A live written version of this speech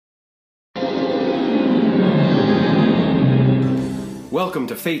Welcome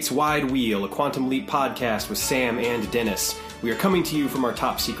to Fate's Wide Wheel, a Quantum Leap podcast with Sam and Dennis. We are coming to you from our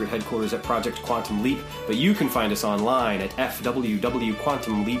top secret headquarters at Project Quantum Leap, but you can find us online at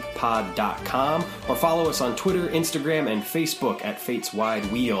fwwquantumleappod.com or follow us on Twitter, Instagram, and Facebook at Fate's Wide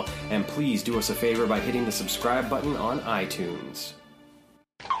Wheel. And please do us a favor by hitting the subscribe button on iTunes.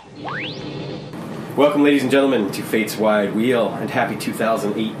 Welcome, ladies and gentlemen, to Fate's Wide Wheel, and happy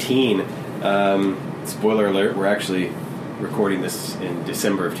 2018. Spoiler alert, we're actually recording this in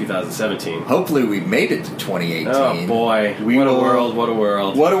December of 2017. Hopefully we made it to 2018. Oh boy, what a world. What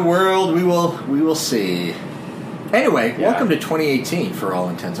a world we will see. Anyway, Welcome to 2018 for all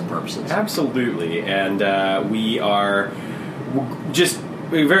intents and purposes. Absolutely, and we are just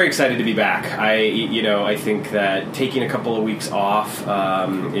very excited to be back. I think that taking a couple of weeks off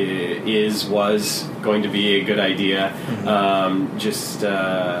was going to be a good idea. Mm-hmm.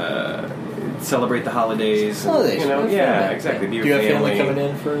 Celebrate the holidays. Exactly. Be do you have family coming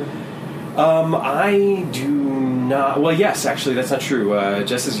in for? I do not. Well, yes, actually, that's not true.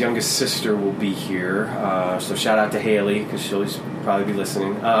 Jess's youngest sister will be here, so shout out to Haley because she'll probably be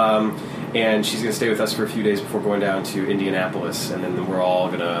listening. And she's going to stay with us for a few days before going down to Indianapolis, and then we're all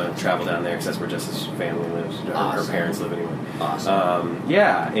going to travel down there because that's where Jess's family lives. Awesome. Her parents live anyway. Awesome.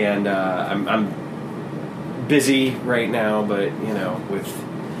 I'm busy right now, but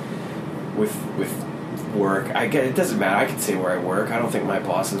with work, it doesn't matter. I can say where I work. I don't think my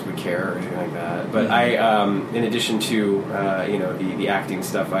bosses would care or anything like that. But I, in addition to the acting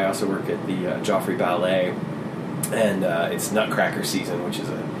stuff, I also work at the Joffrey Ballet, and it's Nutcracker season, which is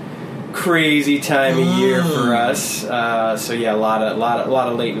a crazy time of year for us. A lot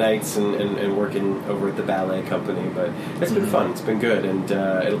of late nights and working over at the ballet company. But it's been fun. It's been good, and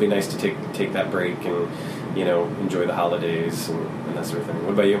it'll be nice to take that break and enjoy the holidays and that sort of thing.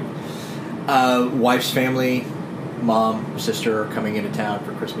 What about you? Wife's family, mom, sister are coming into town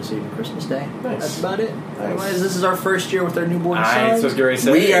for Christmas Eve and Christmas Day. Nice. That's about it. Nice. Otherwise, this is our first year with our newborn son.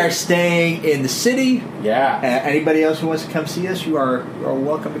 We are staying in the city. Yeah. Anybody else who wants to come see us, you are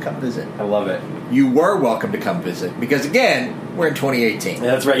welcome to come visit. I love it. You were welcome to come visit because, again, we're in 2018.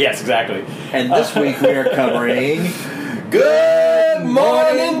 Yeah, that's right. Yes, exactly. And this week we are covering Good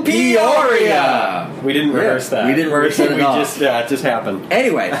Morning Peoria. We didn't rehearse that. We didn't rehearse that at all. It just happened.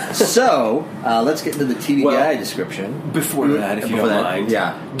 Anyway, so let's get into the TV Guide description. Before that, if you don't mind.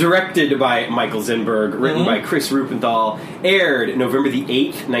 Yeah. Directed by Michael Zinberg, written by Chris Rupenthal, aired November the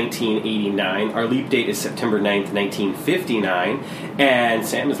 8th, 1989. Our leap date is September 9th, 1959. And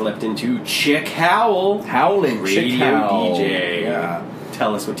Sam has leapt into Chick Howell. Howling Radio Chick Howell. DJ. Yeah.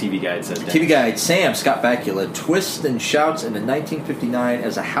 Tell us what TV Guide says. TV Guide, Sam Scott Bakula twists and shouts into 1959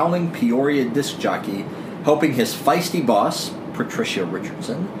 as a howling Peoria disc jockey, helping his feisty boss, Patricia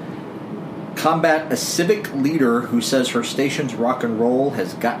Richardson, combat a civic leader who says her station's rock and roll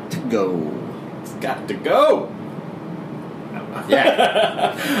has got to go. It's got to go!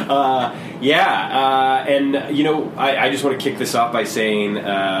 Yeah. I just want to kick this off by saying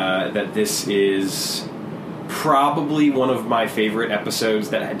that this is probably one of my favorite episodes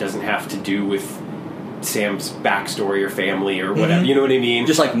that doesn't have to do with Sam's backstory or family or whatever. You know what I mean?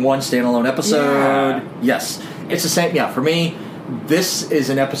 Just like one standalone episode. Yeah. Yes. It's the same. Yeah, for me, this is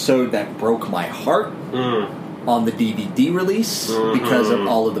an episode that broke my heart on the DVD release because of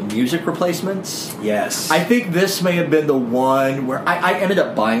all of the music replacements. Yes. I think this may have been the one where I ended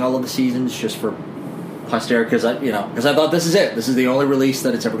up buying all of the seasons just for posterity because I thought this is it. This is the only release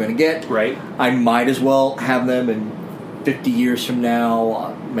that it's ever going to get. Right. I might as well have them in 50 years from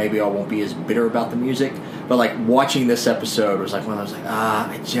now. Maybe I won't be as bitter about the music. But like watching this episode was like when I was like,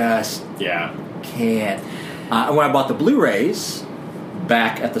 I just can't. And when I bought the Blu-rays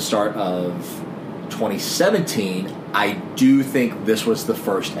back at the start of 2017, I do think this was the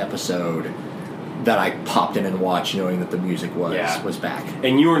first episode that I popped in and watched knowing that the music was back.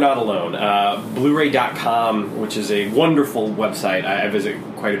 And you are not alone. Blu-ray.com, which is a wonderful website I visit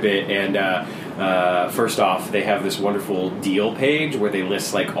quite a bit, and first off, they have this wonderful deal page where they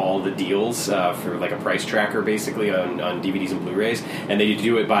list like all the deals for like a price tracker basically on DVDs and Blu-rays, and they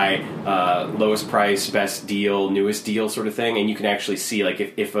do it by lowest price, best deal, newest deal sort of thing, and you can actually see like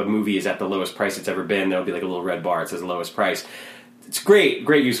if a movie is at the lowest price it's ever been, there'll be like a little red bar that says lowest price. It's a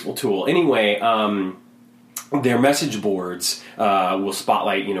great useful tool. Anyway, their message boards will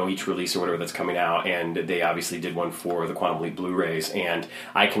spotlight, each release or whatever that's coming out, and they obviously did one for the Quantum Leap Blu-rays, and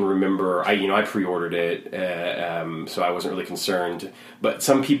I can remember, I pre-ordered it, so I wasn't really concerned, but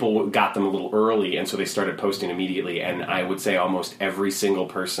some people got them a little early, and so they started posting immediately, and I would say almost every single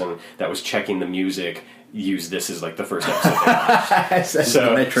person that was checking the music use this as like the first episode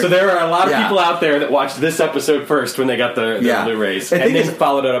they watched. So there are a lot of people out there that watched this episode first when they got their Blu-rays, and then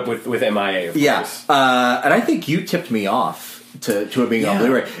followed it up with MIA, of course. And I think you tipped me off to it being on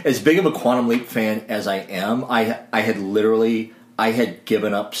Blu-ray. As big of a Quantum Leap fan as I am, I had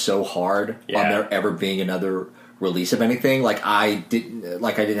given up so hard on there ever being another release of anything. Like I didn't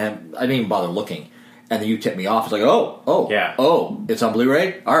even bother looking. And then you tipped me off. It's like, it's on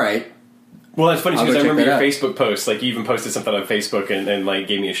Blu-ray? All right. Well, that's funny because I remember your Facebook post. Like, you even posted something on Facebook and like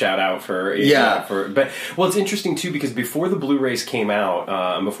gave me a shout out for But it's interesting too because before the Blu-rays came out,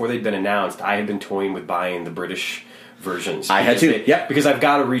 and before they'd been announced, I had been toying with buying the British versions. I had to, because I've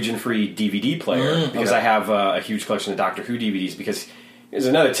got a region-free DVD player because I have a huge collection of Doctor Who DVDs. Because here's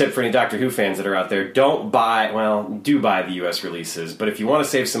another tip for any Doctor Who fans that are out there: do buy the US releases, but if you want to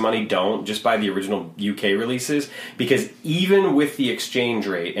save some money, don't just buy the original UK releases, because even with the exchange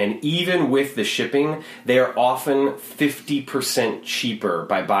rate and even with the shipping, they are often 50% cheaper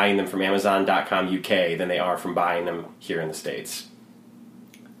by buying them from Amazon.com UK than they are from buying them here in the States.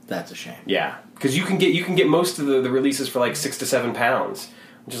 That's a shame. Yeah, because you can get most of the releases for like £6 to £7,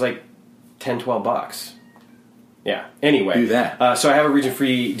 which is like $10-12. Yeah. Anyway, do that. So I have a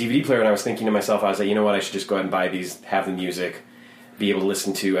region-free DVD player, and I was thinking to myself, I was like, you know what? I should just go ahead and buy these, have the music, be able to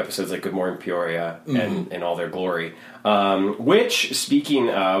listen to episodes like Good Morning Peoria and all their glory. Which, speaking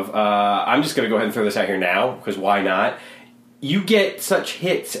of, I'm just going to go ahead and throw this out here now, because why not? You get such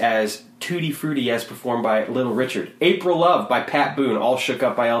hits as Tutti Frutti as performed by Little Richard, April Love by Pat Boone, All Shook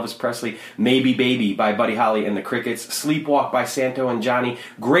Up by Elvis Presley, Maybe Baby by Buddy Holly and the Crickets, Sleepwalk by Santo and Johnny,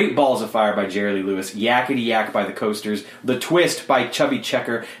 Great Balls of Fire by Jerry Lee Lewis, Yakety Yak by the Coasters, The Twist by Chubby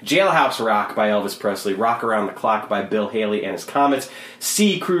Checker, Jailhouse Rock by Elvis Presley, Rock Around the Clock by Bill Haley and his Comets,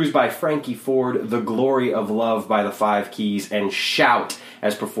 Sea Cruise by Frankie Ford, The Glory of Love by the Five Keys, and Shout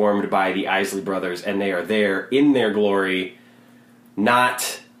as performed by the Isley Brothers, and they are there in their glory,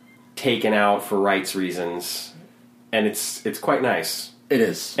 not taken out for rights reasons, and it's quite nice. It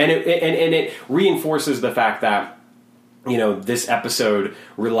is, and it reinforces the fact that this episode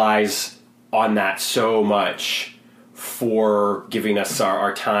relies on that so much for giving us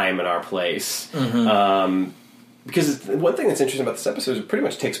our time and our place. Because one thing that's interesting about this episode is it pretty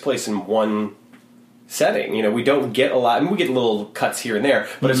much takes place in one setting. We don't get a lot. I mean, we get little cuts here and there,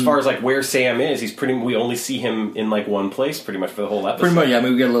 but as far as like where Sam is, we only see him in like one place pretty much for the whole episode. Pretty much, yeah. I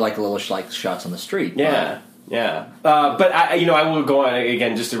mean, we get little shots on the street. Yeah, yeah. But I will go on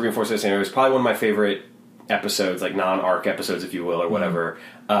again just to reinforce this. It was probably one of my favorite episodes, like non-arc episodes, if you will, or whatever.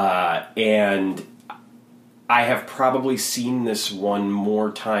 And I have probably seen this one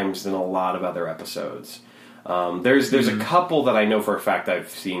more times than a lot of other episodes. There's a couple that I know for a fact I've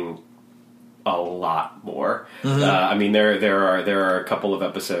seen a lot more. I mean, there are a couple of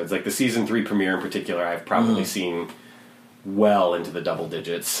episodes, like the season 3 premiere in particular, I've probably seen well into the double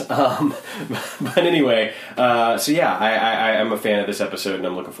digits. But anyway, so yeah, I'm a fan of this episode, and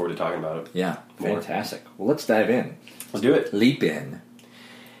I'm looking forward to talking about it. Yeah, fantastic. Well, let's dive in. Let's do it. Leap in.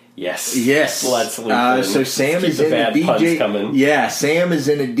 Yes. Let's leap in. So Sam is in a DJ. Coming. Yeah, Sam is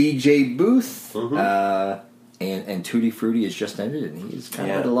in a DJ booth, and Tutti Frutti has just ended, and he's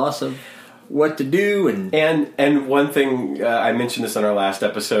kind of at a loss of what to do. And one thing, I mentioned this on our last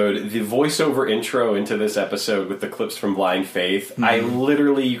episode, the voiceover intro into this episode with the clips from Blind Faith,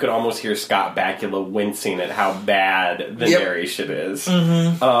 you could almost hear Scott Bakula wincing at how bad the narration is.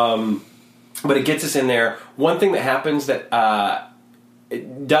 But it gets us in there. One thing that happens that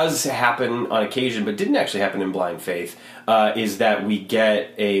it does happen on occasion, but didn't actually happen in Blind Faith, is that we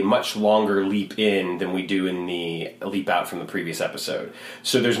get a much longer leap in than we do in the leap out from the previous episode.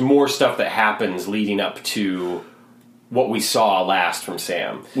 So there's more stuff that happens leading up to what we saw last from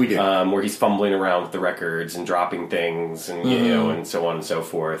Sam. We do. Where he's fumbling around with the records and dropping things and, and so on and so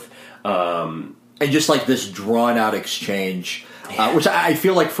forth. And just like this drawn out exchange, which I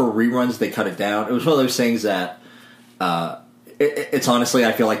feel like for reruns, they cut it down. It was one of those things that, it's honestly,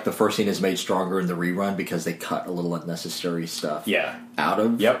 I feel like the first scene is made stronger in the rerun because they cut a little unnecessary stuff out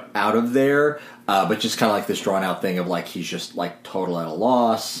of there. But just kind of like this drawn out thing of like he's just like total at a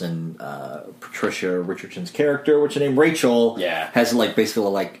loss, and Patricia Richardson's character, which is named Rachel, has like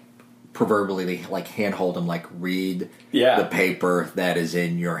basically like proverbially like handhold him, like read the paper that is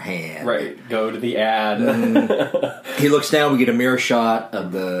in your hand. Right. Go to the ad. He looks down. We get a mirror shot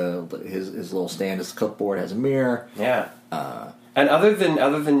of his little stand. His clipboard has a mirror. Yeah. And other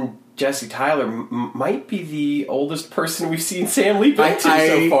than Jesse Tyler, might be the oldest person we've seen Sam leap into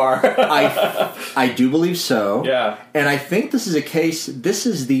so far. I do believe so. Yeah. And I think this is a case. This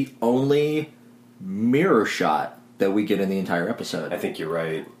is the only mirror shot that we get in the entire episode. I think you're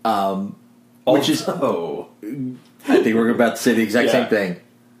right. which is I think we're about to say the exact same thing.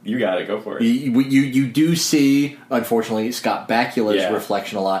 You got it. Go for it. You do see, unfortunately, Scott Bakula's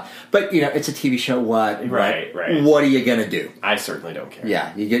reflection a lot, but it's a TV show. What? Right. What are you gonna do? I certainly don't care.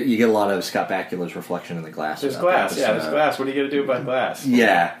 Yeah, you get a lot of Scott Bakula's reflection in the glass. There's glass. There's glass. What are you gonna do about glass?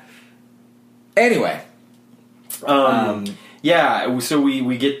 Yeah. Anyway. Yeah, so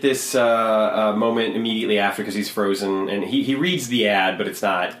we get this moment immediately after because he's frozen, and he reads the ad, but it's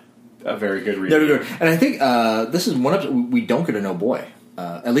not a very good read. No. And I think this is one episode we don't get a no boy.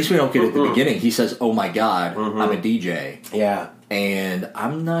 At least we don't get it at the beginning. He says, "Oh my God, I'm a DJ." Yeah, and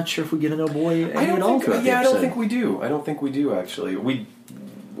I'm not sure if we get a no boy at all. I don't think we do. I don't think we do actually. We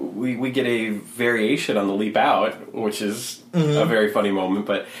get a variation on the leap out, which is a very funny moment.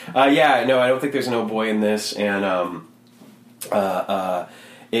 But I don't think there's no boy in this, and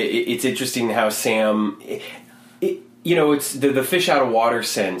it's interesting how Sam, it's the fish out of water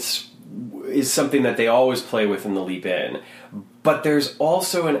sense is something that they always play with in the leap in. But there's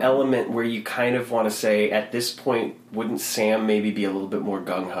also an element where you kind of want to say, at this point, wouldn't Sam maybe be a little bit more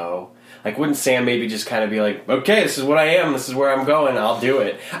gung-ho? Like, wouldn't Sam maybe just kind of be like, okay, this is what I am, this is where I'm going, I'll do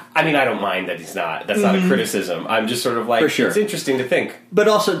it. I mean, I don't mind that he's not. That's not a criticism. I'm just sort of like, it's interesting to think. But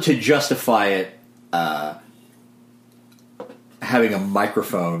also to justify it, having a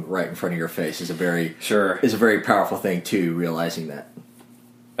microphone right in front of your face is a very powerful thing, too, realizing that.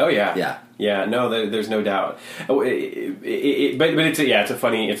 Oh yeah. No, there's no doubt. But it's a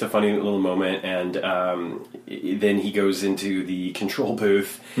funny little moment, and then he goes into the control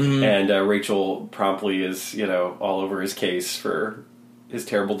booth, and Rachel promptly is all over his case for his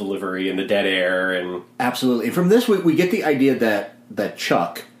terrible delivery and the dead air, and absolutely. And from this, we get the idea that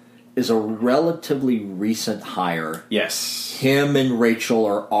Chuck is a relatively recent hire. Yes, him and Rachel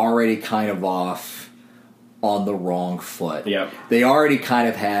are already kind of off on the wrong foot. Yep. They already kind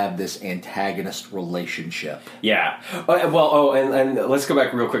of have this antagonist relationship. Yeah. And let's go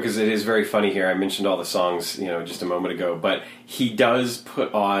back real quick because it is very funny here. I mentioned all the songs, just a moment ago, but he does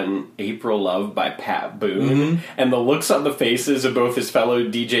put on April Love by Pat Boone, and the looks on the faces of both his fellow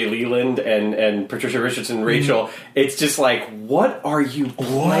DJ Leland and Patricia Richardson, Rachel, it's just like, what are you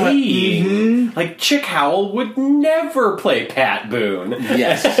playing? Like, Chick Howell would never play Pat Boone.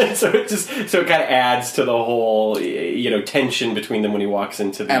 Yes. so it kind of adds to the whole tension between them when he walks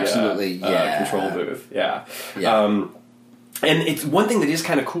into the control booth. Yeah. And it's one thing that is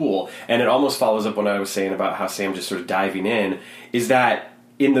kind of cool, and it almost follows up what I was saying about how Sam just sort of diving in, is that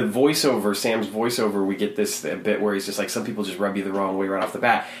in the voiceover, Sam's voiceover, we get this bit where he's just like, some people just rub you the wrong way right off the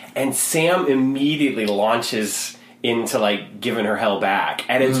bat, and Sam immediately launches into like giving her hell back,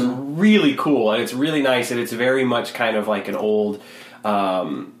 and it's really cool, and it's really nice, and it's very much kind of like an old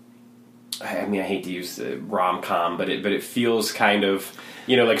I hate to use the rom-com, but it feels kind of,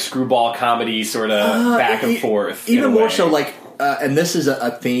 like screwball comedy sort of back and forth. Even more so, like, and this is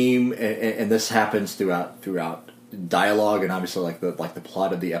a theme, and this happens throughout dialogue, and obviously like the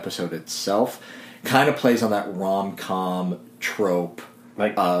plot of the episode itself kind of plays on that rom-com trope,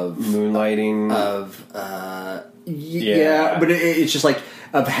 like of moonlighting, but it's just like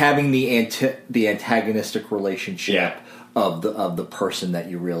of having the antagonistic relationship of the person that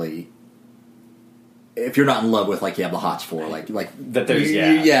you really. If you're not in love with, like, you have the hots for, like that there's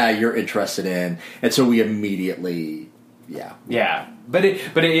you're interested in, and so we immediately but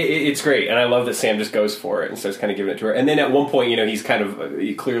it's great, and I love that Sam just goes for it and starts kind of giving it to her, and then at one point he's kind of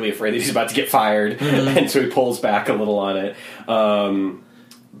clearly afraid that he's about to get fired, and so he pulls back a little on it.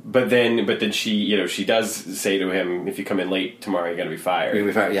 But then she does say to him, if you come in late tomorrow, you're going to be fired. You're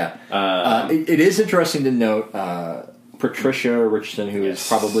going to be fired. It is interesting to note. Patricia Richardson, who is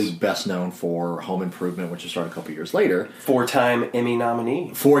probably best known for Home Improvement, which was started a couple years later. Four-time Emmy nominee,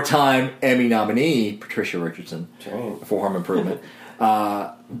 Patricia Richardson, for Home Improvement.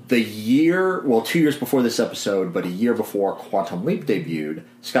 2 years before this episode, but a year before Quantum Leap debuted,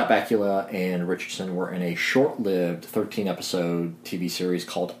 Scott Bakula and Richardson were in a short-lived 13-episode TV series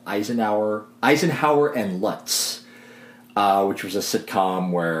called Eisenhower and Lutz, which was a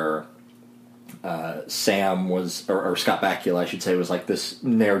sitcom where Sam was, or Scott Bakula, I should say, was like this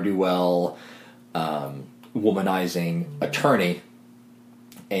ne'er-do-well, womanizing attorney,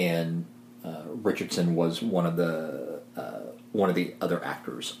 and Richardson was one of the other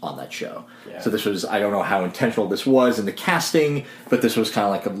actors on that show. Yeah. So this was, I don't know how intentional this was in the casting, but this was kind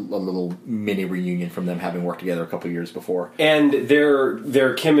of like a little mini reunion from them having worked together a couple of years before. And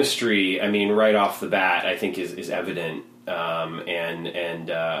their chemistry, right off the bat, I think is evident,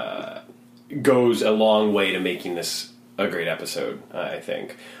 and goes a long way to making this a great episode, I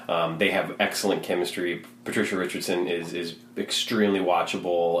think. They have excellent chemistry. Patricia Richardson is extremely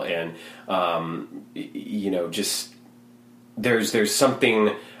watchable, and just there's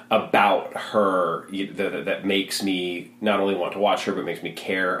something about her that makes me not only want to watch her, but makes me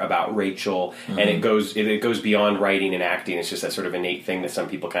care about Rachel. Mm-hmm. And it goes beyond writing and acting. It's just that sort of innate thing that some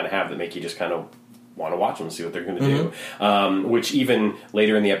people kind of have that make you just kind of want to watch them and see what they're going to do. Which even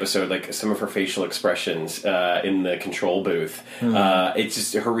later in the episode, like some of her facial expressions in the control booth, it's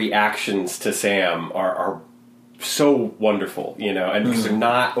just her reactions to Sam are so wonderful, and because they're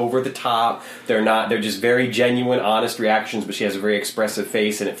not over the top, they're just very genuine, honest reactions, but she has a very expressive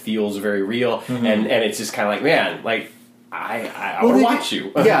face and it feels very real, and it's just kind of like, man, like I want to watch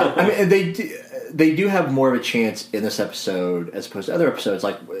you. Yeah, I mean, they do have more of a chance in this episode as opposed to other episodes.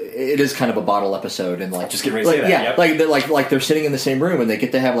 Like, it is kind of a bottle episode, and like just getting ready to say that. Yeah, yep. like they're sitting in the same room and they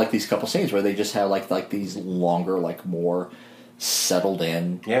get to have like these couple scenes where they just have like these longer, like more settled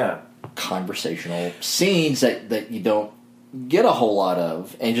in, conversational scenes that you don't get a whole lot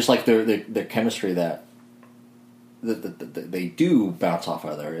of, and just like their chemistry that they do bounce off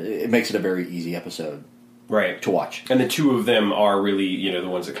of there, it makes it a very easy episode, right, to watch. And the two of them are really the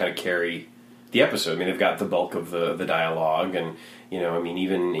ones that kind of carry the episode. I mean, they've got the bulk of the dialogue, and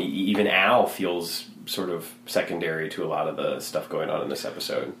even Al feels sort of secondary to a lot of the stuff going on in this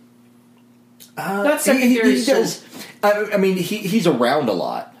episode. Not secondary. He does. I mean, he's around a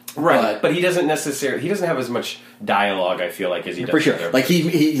lot. Right, but he doesn't have as much dialogue, I feel like, as he does. For sure. Like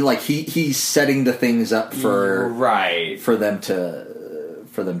he's setting the things up for them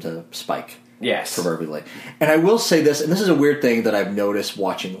to spike. Yes. Proverbially. And I will say this, and this is a weird thing that I've noticed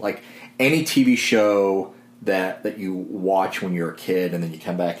watching like any TV show that you watch when you're a kid and then you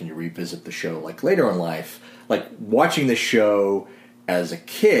come back and you revisit the show like later in life. Like watching the show as a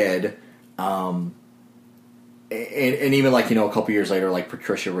kid, and even like a couple years later, like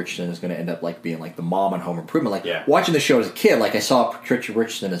Patricia Richardson is going to end up like being like the mom on Home Improvement. Like watching the show as a kid, like I saw Patricia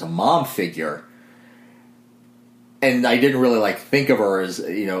Richardson as a mom figure, and I didn't really like think of her as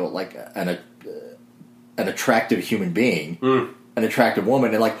like an attractive human being, an attractive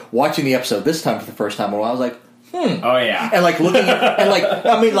woman. And like watching the episode this time for the first time, I was like, oh yeah, and like looking at, and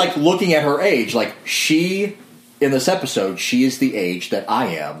like looking at her age, like she in this episode, she is the age that I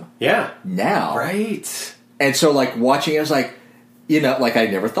am. Yeah, now, right. And so, like, watching it, I was like, like, I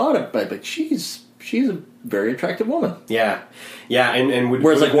never thought of it, but she's a very attractive woman. Yeah. Yeah, and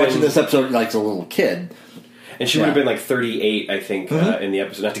whereas, like, watching this episode, like, as a little kid. And she would have been, like, 38, I think, in the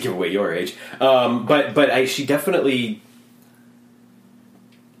episode. Not to give away your age. But she definitely...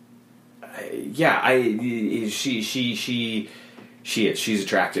 She's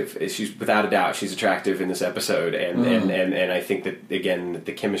attractive. She's without a doubt. She's attractive in this episode, and I think that again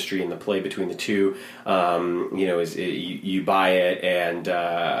the chemistry and the play between the two, is you buy it, and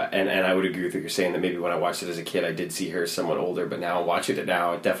I would agree with what you're saying that maybe when I watched it as a kid I did see her somewhat older, but now watching it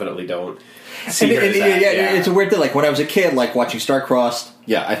now I definitely don't see her as that. It's a weird thing. Like when I was a kid, like watching Star-Crossed,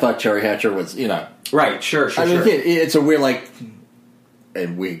 I thought Cherry Hatcher was right. Sure. I mean, it's a weird like.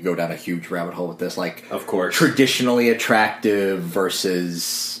 And we go down a huge rabbit hole with this, like, of course, traditionally attractive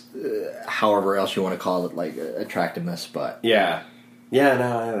versus however else you want to call it, like attractiveness. But no,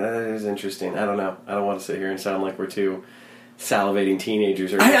 that is interesting. I don't know. I don't want to sit here and sound like we're two salivating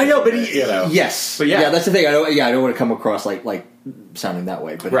teenagers. I know, but yes, but that's the thing. I don't want to come across like sounding that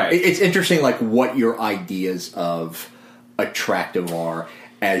way. But it's interesting, like what your ideas of attractive are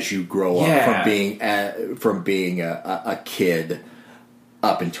as you grow up from being a kid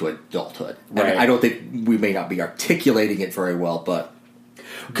up into adulthood. Right. I don't think we may not be articulating it very well, but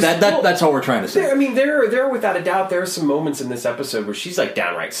that's all we're trying to say. There without a doubt, there are some moments in this episode where she's like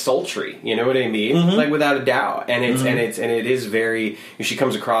downright sultry. You know what I mean? Mm-hmm. Like without a doubt, and it is very. She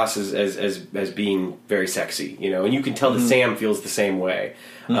comes across as being very sexy. And you can tell that Sam feels the same way.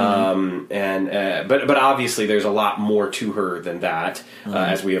 Mm-hmm. But obviously there's a lot more to her than that,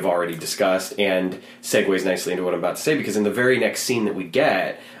 as we have already discussed, and segues nicely into what I'm about to say, because in the very next scene that we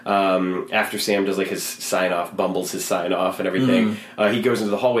get, after Sam does like his sign off, bumbles his sign off and everything, he goes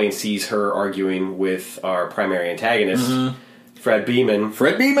into the hallway and sees her arguing with our primary antagonist, Fred Beeman.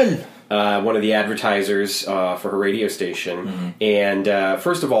 One of the advertisers for her radio station, and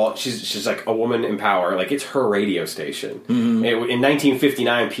first of all, she's like a woman in power. Like it's her radio station. In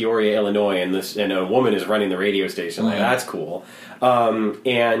 1959, Peoria, Illinois, and a woman is running the radio station. Like that's cool.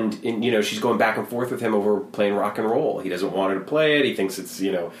 And she's going back and forth with him over playing rock and roll. He doesn't want her to play it. He thinks it's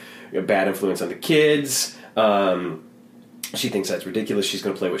a bad influence on the kids. She thinks that's ridiculous. She's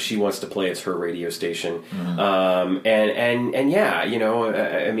going to play what she wants to play. It's her radio station.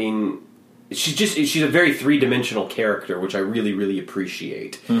 she's a very three-dimensional character, which I really, really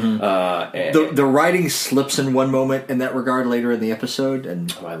appreciate. Mm-hmm. The writing slips in one moment in that regard later in the episode,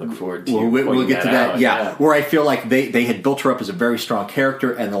 and I look forward to we'll get to that. Out. Yeah, where I feel like they had built her up as a very strong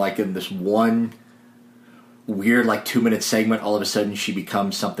character, and like in this one weird 2-minute segment, all of a sudden she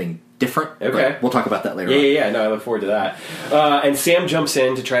becomes something different. Okay, but we'll talk about that later. Yeah. No, I look forward to that. And Sam jumps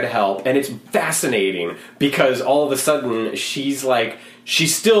in to try to help, and it's fascinating because all of a sudden she's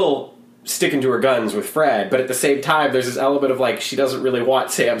still sticking to her guns with Fred, but at the same time there's this element of she doesn't really want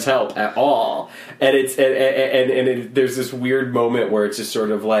Sam's help at all, and there's this weird moment where it's just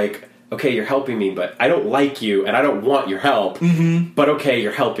sort of okay, you're helping me, but I don't like you and I don't want your help. Mm-hmm. But okay,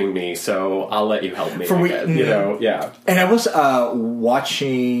 you're helping me, so I'll let you help me. Yeah. And I was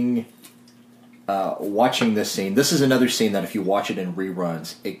watching this scene. This is another scene that if you watch it in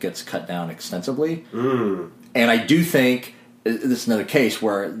reruns, it gets cut down extensively. And I do think this is another case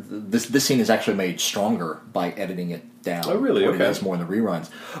where this scene is actually made stronger by editing it down. Oh, really? Okay. It is more in the reruns.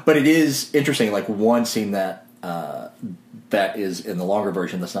 But it is interesting, one scene that is in the longer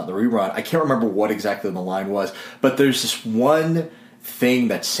version that's not the rerun. I can't remember what exactly the line was, but there's this one thing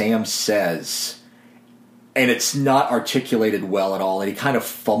that Sam says, and it's not articulated well at all, and he kind of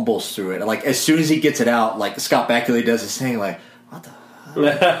fumbles through it. And as soon as he gets it out, Scott Bakula does this thing, what the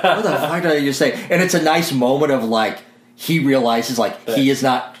fuck did I just say? And it's a nice moment of he realizes he is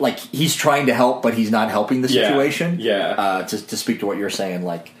not he's trying to help, but he's not helping the situation. Yeah. To speak to what you're saying,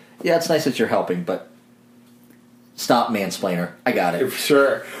 yeah, it's nice that you're helping, but stop, mansplainer. I got it.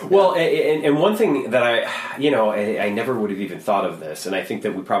 Sure. Yeah. Well, and one thing that I never would have even thought of this, and I think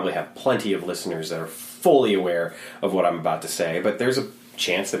that we probably have plenty of listeners that are fully aware of what I'm about to say, but there's a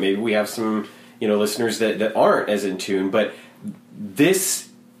chance that maybe we have some listeners that aren't as in tune, but this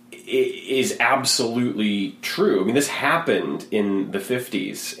is absolutely true. I mean, this happened in the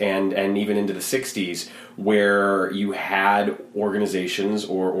 50s and even into the 60s, where you had organizations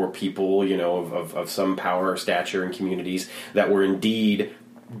or people, of some power or stature in communities that were indeed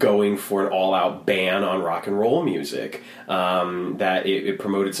going for an all-out ban on rock and roll music. That it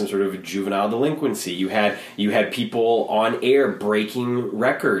promoted some sort of juvenile delinquency. You had people on air breaking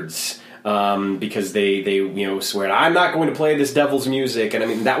records. Because they swear, I'm not going to play this devil's music, and I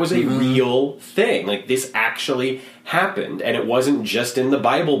mean that was a real thing. This actually happened, and it wasn't just in the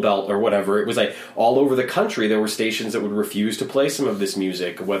Bible Belt or whatever. It was all over the country. There were stations that would refuse to play some of this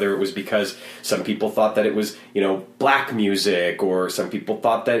music, whether it was because some people thought that it was black music, or some people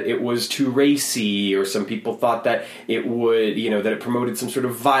thought that it was too racy, or some people thought that it would that it promoted some sort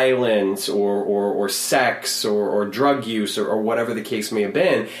of violence or sex or drug use or whatever the case may have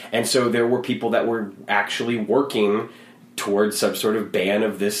been. And so there were people that were actually working towards some sort of ban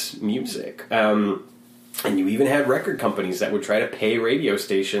of this music. And you even had record companies that would try to pay radio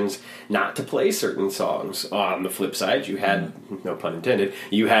stations not to play certain songs. On the flip side, you had, no pun intended,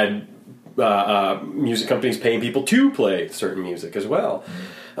 you had music companies paying people to play certain music as well.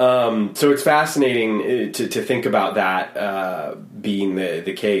 So it's fascinating to think about that being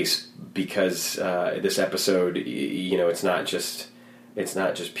the case, because this episode, it's not just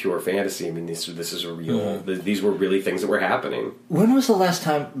pure fantasy. I mean, this is a real. These were really things that were happening. When was the last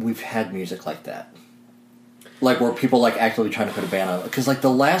time we've had music like that? Where people actively trying to put a ban on it? Because the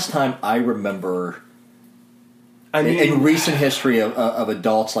last time I remember, in recent history of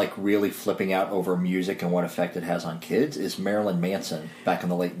adults really flipping out over music and what effect it has on kids is Marilyn Manson back in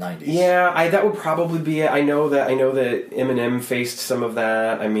the late 90s. Yeah, that would probably be it. I know that Eminem faced some of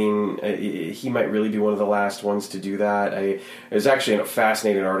that. I mean, he might really be one of the last ones to do that. There's actually a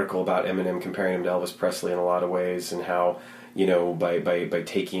fascinating article about Eminem comparing him to Elvis Presley in a lot of ways, and how by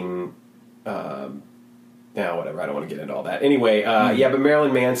taking. Whatever, I don't want to get into all that. Anyway, but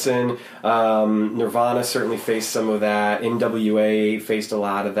Marilyn Manson, Nirvana certainly faced some of that. NWA faced a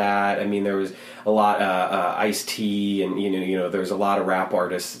lot of that. I mean, there was a lot, Ice-T, and, there was a lot of rap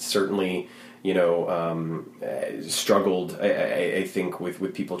artists that certainly, struggled, I think,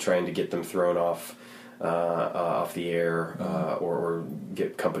 with people trying to get them thrown off the air, or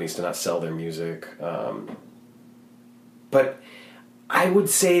get companies to not sell their music. But I would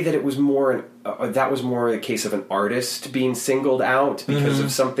say that it was more a case of an artist being singled out because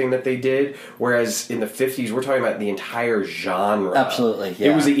of something that they did, whereas in the 50s we're talking about the entire genre. Absolutely,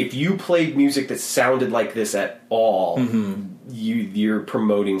 yeah. It was if you played music that sounded like this at all, you're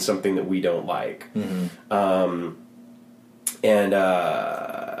promoting something that we don't like. I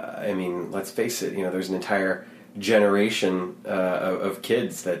mean, let's face it, there's an entire generation of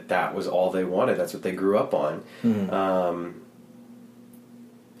kids that was all they wanted. That's what they grew up on.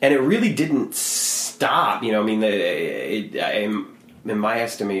 And it really didn't stop. I mean, in my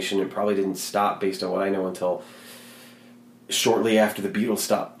estimation, it probably didn't stop based on what I know until shortly after the Beatles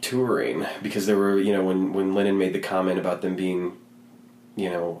stopped touring, because there were, when Lennon made the comment about them being,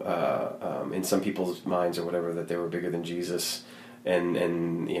 in some people's minds or whatever, that they were bigger than Jesus. And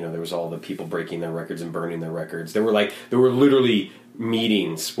there was all the people breaking their records and burning their records. There were literally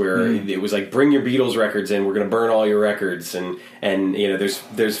meetings where it was like, bring your Beatles records in, we're going to burn all your records, and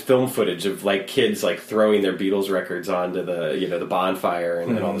there's film footage of like kids like throwing their Beatles records onto the bonfire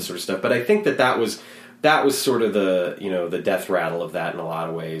and all this sort of stuff. But I think that was sort of the death rattle of that in a lot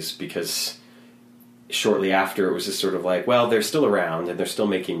of ways, because shortly after it was just sort of like, well, they're still around and they're still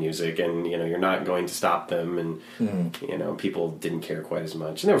making music, and you're not going to stop them, and people didn't care quite as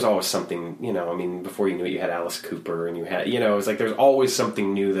much. And there was always something, before you knew it, you had Alice Cooper, and you had, it was like there's always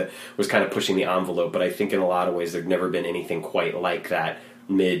something new that was kind of pushing the envelope. But I think in a lot of ways there'd never been anything quite like that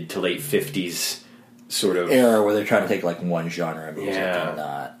mid to late 50s sort of era where they're trying to take like one genre of music and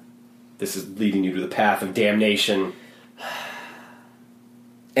not. This is leading you to the path of damnation.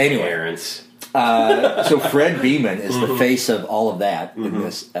 Anyway. Parents. So Fred Beeman is the face of all of that in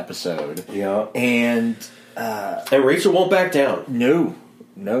this episode. Yeah. And Rachel won't back down. No.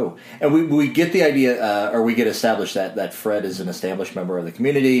 And we get the idea, or we get established that Fred is an established member of the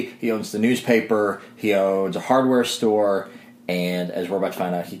community. He owns the newspaper. He owns a hardware store. And as we're about to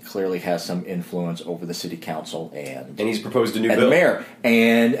find out, he clearly has some influence over the city council and he's proposed a new bill. The mayor.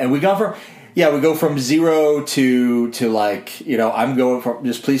 And we go from zero to like, I'm going from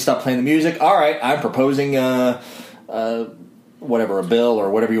just please stop playing the music. All right, I'm proposing a bill or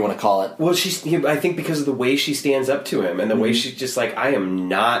whatever you want to call it. Well, I think because of the way she stands up to him and the way she's just like, I am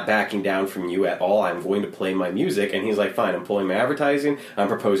not backing down from you at all. I'm going to play my music. And he's like, fine, I'm pulling my advertising. I'm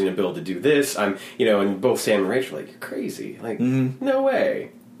proposing a bill to do this. I'm, and both Sam and Rachel are like, you're crazy. Like, no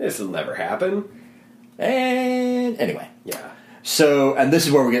way. This will never happen. And anyway. Yeah. So, and this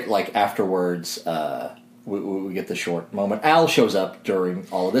is where we get, like, afterwards, we get the short moment. Al shows up during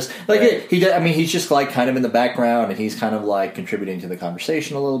all of this. Like, right. He's just, like, kind of in the background, and he's kind of, like, contributing to the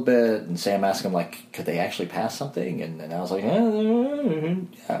conversation a little bit, and Sam asks him, like, could they actually pass something? And Al's like,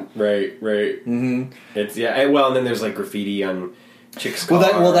 yeah. Right. Mm-hmm. It's, and then there's, like, graffiti on Chick's car.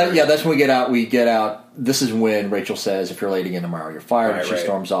 That's when we get out. This is when Rachel says, if you're late again tomorrow, you're fired, and she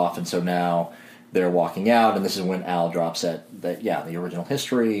storms off, and so now they're walking out, and this is when Al drops that the original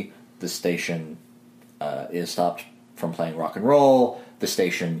history, the station is stopped from playing rock and roll, the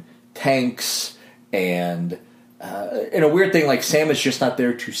station tanks, and in a weird thing, like, Sam is just not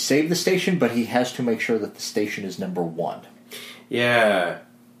there to save the station, but he has to make sure that the station is number one. Yeah.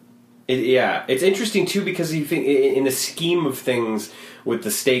 It's interesting, too, because you think, in the scheme of things, with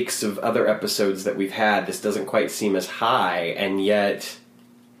the stakes of other episodes that we've had, this doesn't quite seem as high, and yet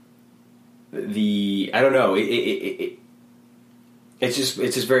I don't know, it's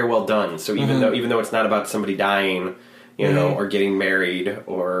just very well done. So even though it's not about somebody dying, or getting married,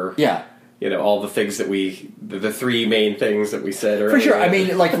 or all the things that the three main things that we said earlier. For sure. I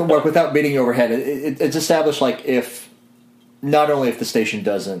mean, like, without beating your head, it's established, like, not only if the station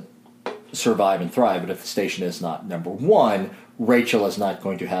doesn't survive and thrive, but if the station is not number one, Rachel is not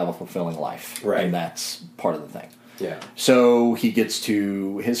going to have a fulfilling life, right? And that's part of the thing. Yeah. So he gets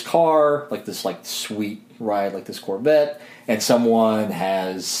to his car, like this, like, sweet ride, like this Corvette, and someone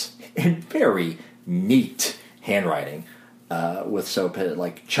has, in very neat handwriting, with soap,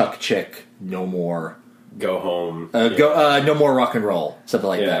 like, Chuck Chick, no more, go home, no more rock and roll, something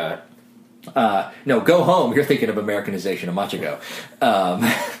like that. No, go home. You're thinking of Americanization a much ago.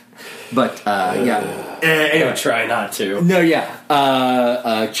 But anyway, try not to. No,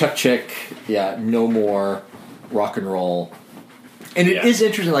 Chuck Chick, no more rock and roll. And it is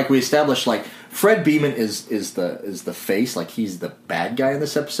interesting, like, we established, like, Fred Beeman is the face, like, he's the bad guy in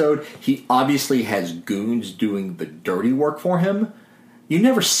this episode. He obviously has goons doing the dirty work for him. You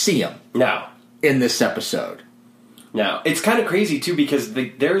never see him. No. In this episode. No. It's kind of crazy, too, because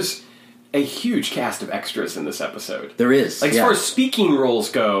there's a huge cast of extras in this episode. There is. Like, as far as speaking roles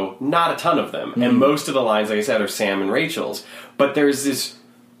go, not a ton of them. And most of the lines, like I said, are Sam and Rachel's. But there's this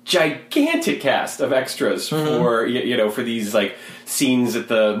gigantic cast of extras for for these, like, scenes at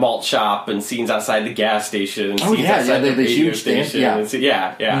the malt shop and scenes outside the gas station and scenes outside the radio station.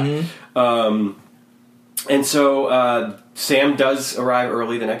 And so Sam does arrive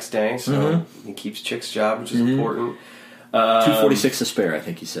early the next day, so he keeps Chick's job, which is important. 246 to spare, I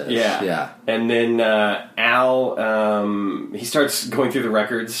think he says. Yeah. And then Al, he starts going through the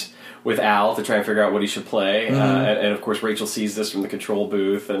records with Al to try and figure out what he should play. And of course, Rachel sees this from the control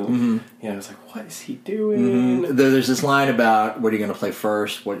booth, and it's like, what is he doing? There's this line about, what are you going to play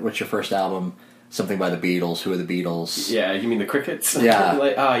first? What's your first album? something by the Beatles. Who are the Beatles? Yeah, you mean the Crickets?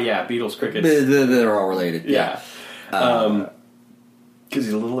 Yeah. Yeah, Beatles, Crickets. They're all related. Yeah. Because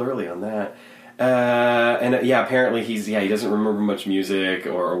he's a little early on that. Apparently he doesn't remember much music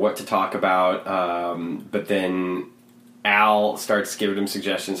or what to talk about. But then Al starts giving him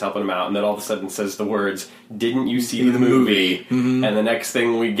suggestions, helping him out, and then all of a sudden says the words, "Didn't you see the movie?" Mm-hmm. And the next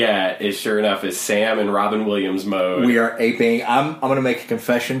thing we get is, sure enough, is Sam in Robin Williams mode. We are aping. I'm going to make a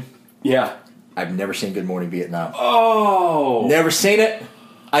confession. Yeah. I've never seen Good Morning Vietnam. Oh, never seen it.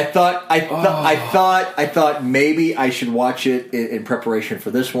 I thought maybe I should watch it in preparation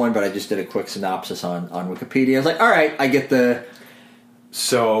for this one, but I just did a quick synopsis on Wikipedia. I was like, all right, I get the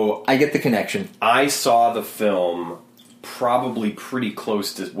connection. I saw the film probably pretty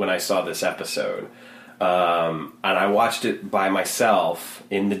close to when I saw this episode. And I watched it by myself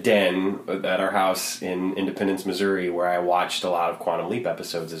in the den at our house in Independence, Missouri, where I watched a lot of Quantum Leap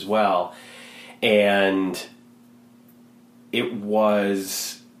episodes as well. And it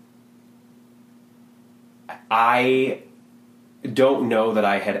was... I don't know that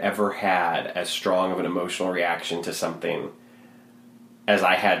I had ever had as strong of an emotional reaction to something as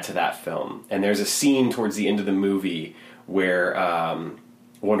I had to that film. And there's a scene towards the end of the movie where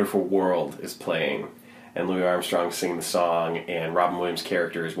Wonderful World is playing, and Louis Armstrong's singing the song, and Robin Williams'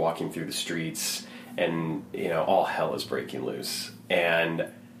 character is walking through the streets, and, all hell is breaking loose. And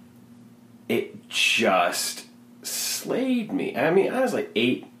it just slayed me. I mean, I was like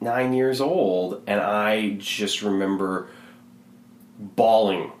 8, 9 years old, and I just remember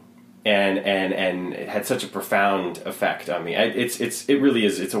bawling, and it had such a profound effect on me. It really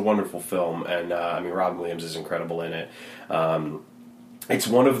is. It's a wonderful film, and Robin Williams is incredible in it. It's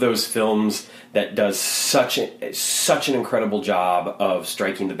one of those films that does such an incredible job of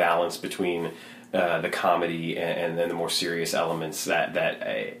striking the balance between the comedy and then the more serious elements. That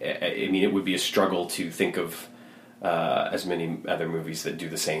it would be a struggle to think of as many other movies that do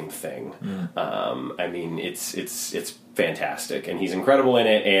the same thing. It's fantastic, and he's incredible in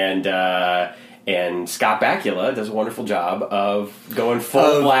it, and Scott Bakula does a wonderful job of going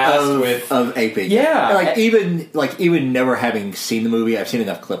full blast of aping. Yeah, even never having seen the movie, I've seen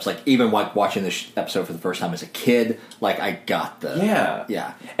enough clips. Like even watching this episode for the first time as a kid, I got the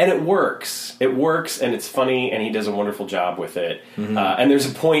and it works. It works, and it's funny, and he does a wonderful job with it. Mm-hmm. And there's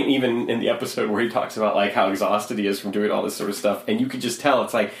a point even in the episode where he talks about how exhausted he is from doing all this sort of stuff, and you could just tell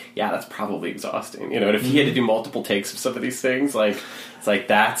it's that's probably exhausting. And if he had to do multiple takes of some of these things,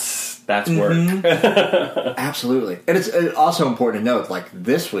 that's work. Absolutely. And it's also important to note,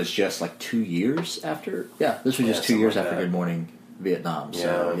 this was just 2 years after. Yeah, this was just 2 years after Good Morning Vietnam.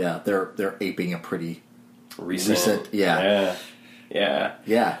 So they're aping a pretty recent. Yeah.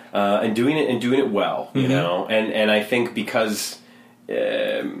 And doing it well. Mm-hmm. And I think because.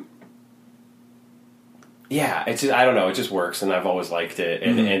 It's I don't know. It just works, and I've always liked it.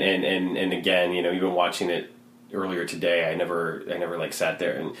 And and again, even watching it earlier today, I never sat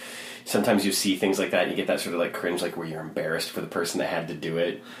there, and sometimes you see things like that and you get that sort of cringe, where you're embarrassed for the person that had to do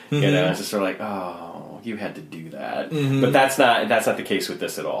it. Mm-hmm. It's just sort of oh, you had to do that. Mm-hmm. But that's not the case with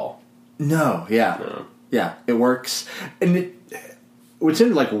this at all. No, yeah, it works. And what's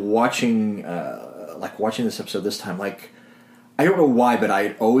interesting, watching this episode this time, I don't know why, but I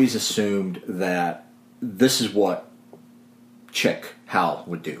had always assumed that this is what Chick Hal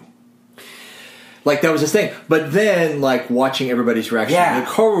would do. That was his thing. But then, watching everybody's reaction in the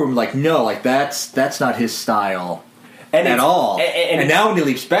courtroom, no, that's not his style at all. And now when he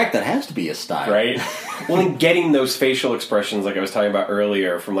leaps back, that has to be his style. Right? Well, and getting those facial expressions, I was talking about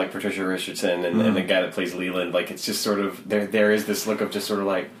earlier, from, Patricia Richardson and the guy that plays Leland, it's just sort of, there is this look of just sort of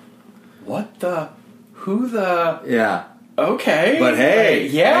what the, who the... Yeah. Okay. But hey,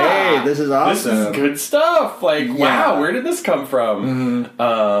 this is awesome. This is good stuff. Wow, where did this come from?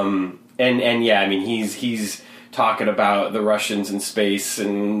 Mm-hmm. He's talking about the Russians in space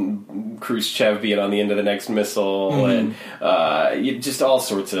and Khrushchev being on the end of the next missile, and just all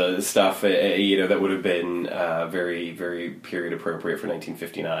sorts of stuff, that would have been very, very period appropriate for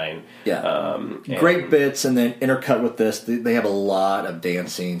 1959. Yeah, great bits, and then intercut with this, they have a lot of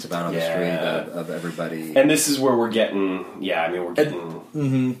dance scenes about on the street of everybody, and this is where we're getting, a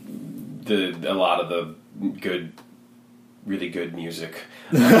lot of the good. Really good music.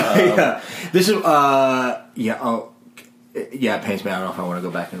 This is it pains me. I don't know if I want to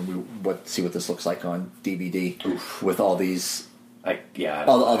go back and see what this looks like on DVD. Oof. With all these,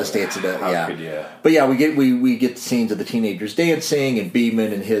 all the states of it. But we get scenes of the teenagers dancing, and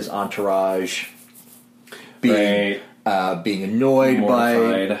Beeman and his entourage being annoyed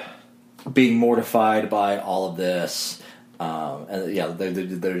by, being mortified by all of this. And yeah, there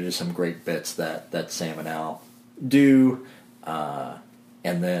are just some great bits that Sam and Al do.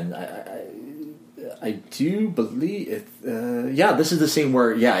 And then I do believe this is the scene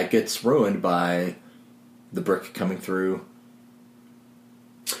where it gets ruined by the brick coming through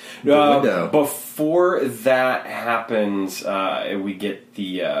the window. Before that happens, we get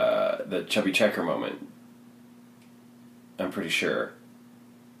the Chubby Checker moment. I'm pretty sure.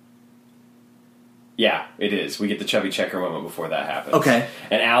 Yeah, it is. We get the Chubby Checker moment before that happens. Okay.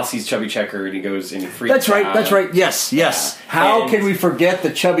 And Al sees Chubby Checker and he goes and he freaks out. That's right. Yes. How can we forget the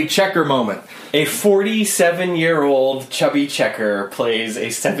Chubby Checker moment? A 47-year-old Chubby Checker plays a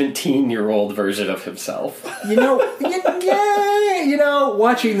 17-year-old version of himself.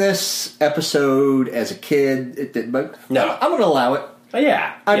 Watching this episode as a kid, it didn't, but no. I'm going to allow it.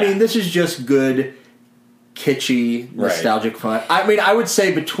 I mean, this is just good, kitschy, nostalgic fun. I mean, I would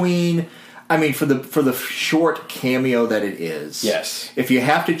say for the short cameo that it is, yes. If you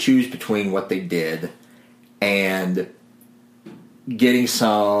have to choose between what they did and getting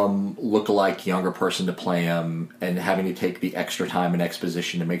some lookalike younger person to play him and having to take the extra time and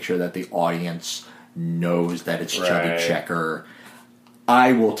exposition to make sure that the audience knows that it's Chubby Checker,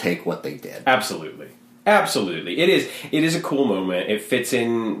 I will take what they did. Absolutely. It is a cool moment. It fits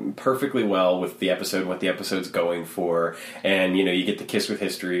in perfectly well with the episode, what the episode's going for. And, you get the Kiss with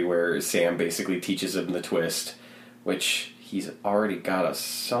History where Sam basically teaches him the twist, which he's already got a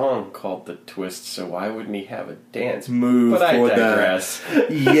song called The Twist, so why wouldn't he have a dance move? But I digress.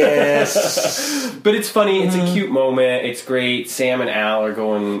 Yes. But it's funny. It's a cute moment. It's great. Sam and Al are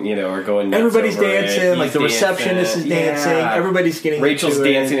going nuts. Everybody's dancing. Like the receptionist is dancing. Everybody's getting Rachel's into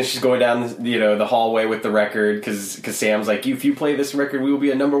dancing it. and she's going down the hallway with the record because Sam's like, if you play this record, we will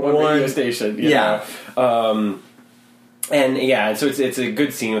be a number one radio station. You know? And so it's a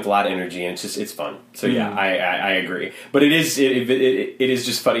good scene with a lot of energy, and it's fun. So I agree. But it is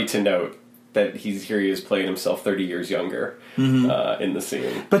just funny to note that he is playing himself 30 years younger in the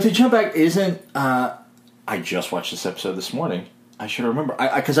scene. But to jump back, I just watched this episode this morning. I should remember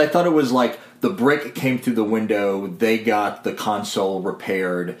because I thought it was like the brick came through the window, they got the console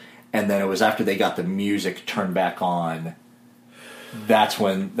repaired, and then it was after they got the music turned back on. That's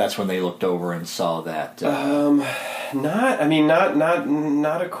when they looked over and saw that.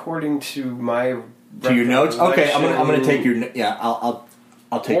 Not according to my. To your notes, okay. I'm gonna take your. Yeah, I'll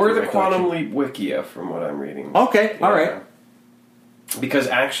take. Or the Quantum Leap Wikia, from what I'm reading. Okay, all right. Because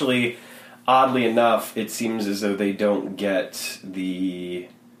actually, oddly enough, it seems as though they don't get the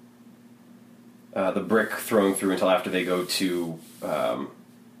brick thrown through until after they go to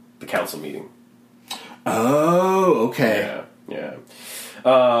the council meeting. Oh, okay. Yeah.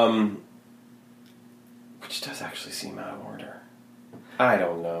 Which does actually seem out of order. I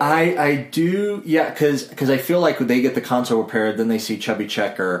don't know. I do, because I feel like they get the console repaired, then they see Chubby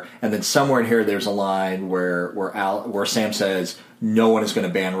Checker, and then somewhere in here there's a line where Sam says, "No one is going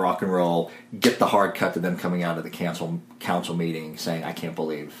to ban rock and roll." Get the hard cut to them coming out of the council meeting saying, "I can't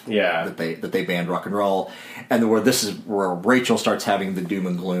believe that they banned rock and roll," and where Rachel starts having the doom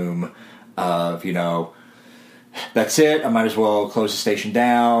and gloom of that's it. I might as well close the station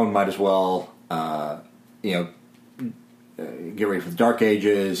down. Might as well, get ready for the Dark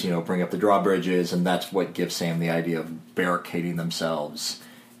Ages. Bring up the drawbridges, and that's what gives Sam the idea of barricading themselves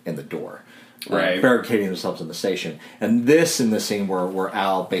in the door, barricading themselves in the station. And this in the scene where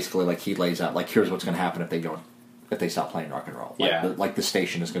Al basically he lays out here's what's going to happen if they stop playing rock and roll. The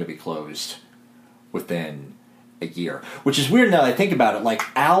station is going to be closed within a year, which is weird now that I think about it.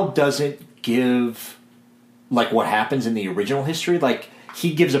 Al doesn't give. What happens in the original history,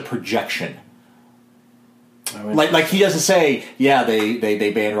 he gives a projection. He doesn't say,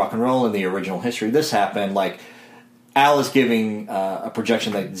 they banned rock and roll in the original history. This happened. Al is giving a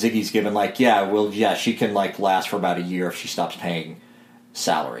projection that Ziggy's given. She can last for about a year if she stops paying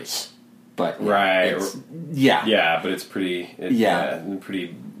salaries. But but it's pretty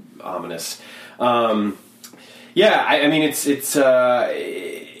pretty ominous. It's.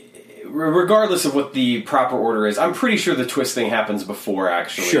 Regardless of what the proper order is, I'm pretty sure the twist thing happens before,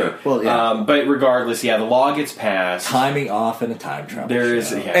 actually. Sure. Well, yeah. But regardless, the law gets passed. Timing off in a time travel. There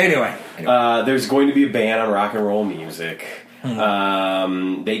is. Anyway. There's going to be a ban on rock and roll music.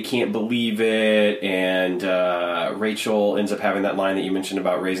 They can't believe it, and Rachel ends up having that line that you mentioned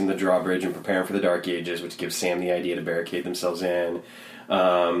about raising the drawbridge and preparing for the Dark Ages, which gives Sam the idea to barricade themselves in.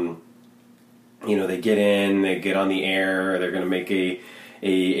 They get in, they get on the air, they're going to make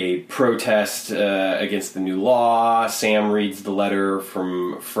a protest against the new law. Sam reads the letter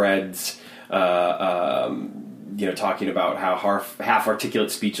from Fred's talking about how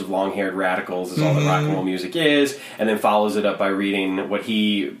half-articulate speech of long-haired radicals is all that rock and roll music is, and then follows it up by reading what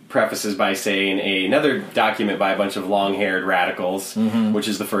he prefaces by saying another document by a bunch of long-haired radicals, which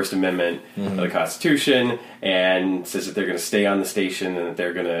is the First Amendment of the Constitution, and says that they're going to stay on the station and that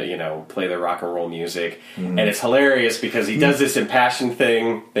they're going to, play their rock and roll music. And it's hilarious because he does this impassioned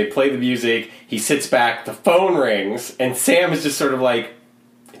thing. They play the music. He sits back. The phone rings, and Sam is just sort of like,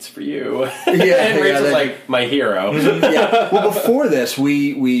 "It's for you." And Rachel's like, "My hero." Well, before this,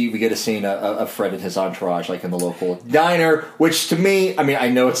 we get a scene of Fred and his entourage, like in the local diner, which to me, I mean, I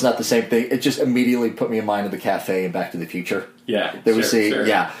know it's not the same thing. It just immediately put me in mind of the cafe and Back to the Future. Yeah, that we see. Sure.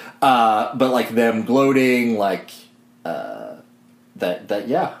 Yeah, but like them gloating, like that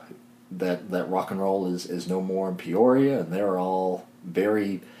rock and roll is no more in Peoria, and they're all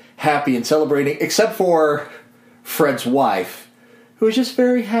very happy and celebrating, except for Fred's wife, who was just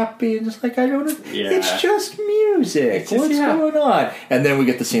very happy and just like, I don't know, it's just music. What's going on? And then we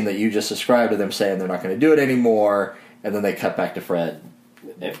get the scene that you just described of them saying they're not going to do it anymore, and then they cut back to Fred,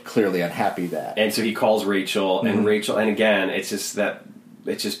 clearly unhappy that. And so he calls Rachel, and Rachel, and again, it's just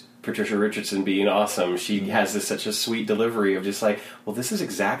Patricia Richardson being awesome. She has such a sweet delivery of just like, well, this is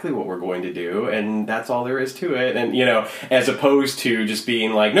exactly what we're going to do, and that's all there is to it. And, as opposed to just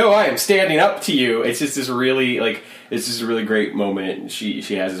being like, no, I am standing up to you. It's just this really, it's just a really great moment she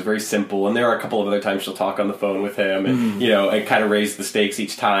has. It's very simple, and there are a couple of other times she'll talk on the phone with him and, and kind of raise the stakes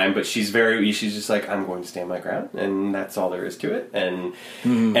each time, but she's just like, I'm going to stand my ground, and that's all there is to it. And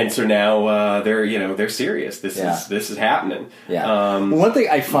so now they're serious. This is happening. Yeah. One thing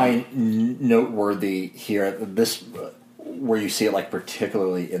I find noteworthy here, this where you see it like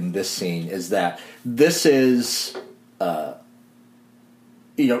particularly in this scene, is that this is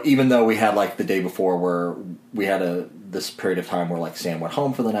even though we had like the day before where we had this period of time where like Sam went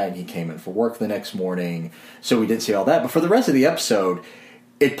home for the night and he came in for work the next morning, so we didn't see all that, but for the rest of the episode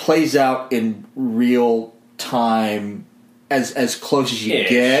it plays out in real time, as close as you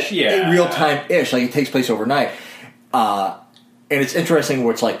get, real time ish, like it takes place overnight. And it's interesting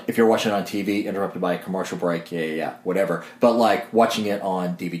where it's like, if you're watching it on TV, interrupted by a commercial break, whatever. But like watching it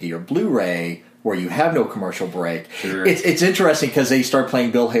on DVD or Blu-ray, where you have no commercial break, it's interesting because they start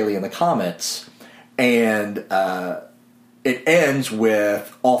playing Bill Haley in the Comets, and it ends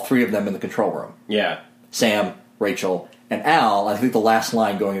with all three of them in the control room. Yeah. Sam, Rachel, and Al. I think the last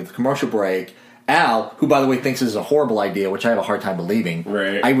line going into the commercial break, Al, who, by the way, thinks this is a horrible idea, which I have a hard time believing.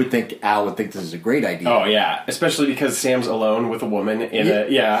 Right. I would think Al would think this is a great idea. Oh, yeah. Especially because Sam's alone with a woman in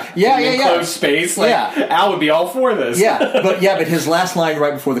an enclosed space. Al would be all for this. But his last line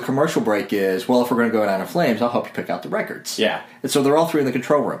right before the commercial break is, well, if we're going to go down in flames, I'll help you pick out the records. Yeah. And so they're all three in the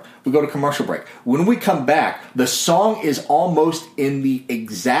control room. We go to commercial break. When we come back, the song is almost in the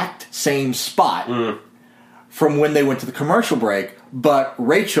exact same spot from when they went to the commercial break, but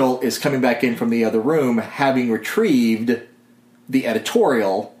Rachel is coming back in from the other room having retrieved the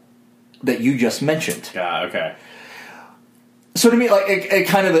editorial that you just mentioned. Okay. So to me, like it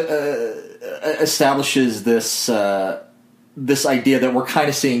kind of establishes this idea that we're kind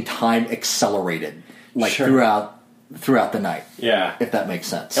of seeing time accelerated, like throughout the night. Yeah. If that makes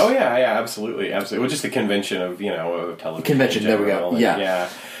sense. Oh yeah, absolutely. Well, just the convention of television. Convention. There we go.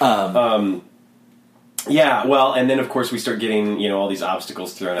 Yeah, well, and then of course we start getting all these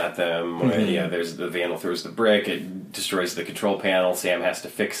obstacles thrown at them. There's the vandal throws the brick, it destroys the control panel. Sam has to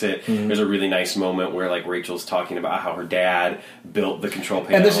fix it. There's a really nice moment where like Rachel's talking about how her dad built the control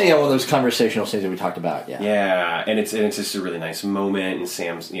panel, and this is one of those conversational scenes that we talked about. Yeah, and it's just a really nice moment. And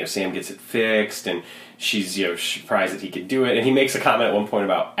Sam gets it fixed, and she's surprised that he could do it. And he makes a comment at one point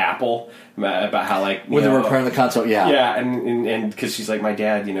about Apple, about how like when they're repairing the console, and because she's like, my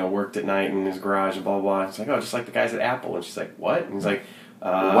dad worked at night in his garage and blah blah blah. It's like, oh, just like the guys at Apple. And she's like, what? And he's like,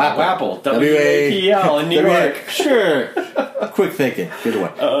 Wapple, W-A-P-L in New York. Sure. Quick thinking. Good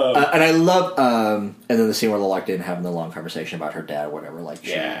one. And I love, and then the scene where they're locked in having the long conversation about her dad or whatever. Like,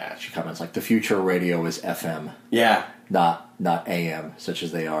 she comments like, the future radio is FM. Yeah. Not AM, such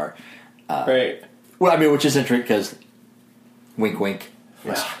as they are. Right. Well, I mean, which is interesting because wink, wink.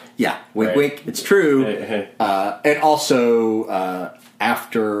 Wink, wink. It's true. And also,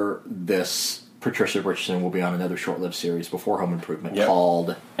 after this, Patricia Richardson will be on another short-lived series before Home Improvement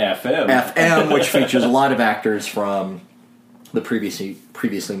called FM, which features a lot of actors from the previously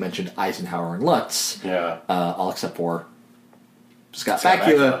mentioned Eisenhower and Lutz. Yeah. All except for Scott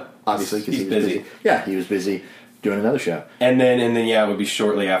Bakula, obviously, because he was busy. Yeah, he was busy doing another show. And then it would be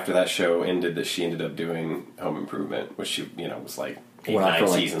shortly after that show ended that she ended up doing Home Improvement, which she was like 8-9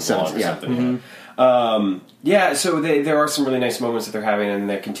 seasons long or something. So there are some really nice moments that they're having, and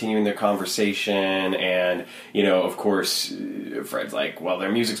they're continuing their conversation. And of course, Fred's like, "Well,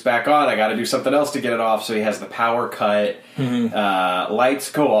 their music's back on. I got to do something else to get it off." So he has the power cut. Mm-hmm.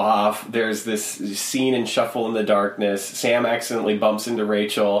 Lights go off. There's this scene in Shuffle in the Darkness. Sam accidentally bumps into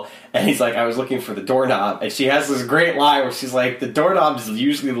Rachel, and he's like, "I was looking for the doorknob," and she has this great line where she's like, "The doorknob is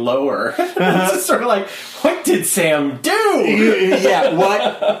usually lower." It's just sort of like, what did Sam do? Yeah,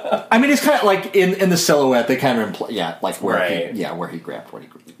 what? I mean, it's kind of like in the silhouette, they kind of imply, like where where he grabbed what he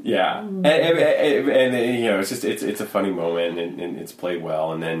grabbed. Yeah, and it's just it's a funny moment, and it's played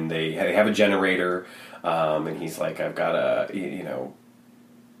well. And then they have a generator, and he's like, "I've got to,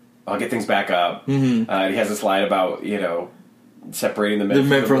 I'll get things back up." Mm-hmm. He has this line about separating the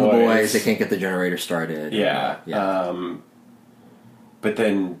men from the boys. They can't get the generator started. Yeah. But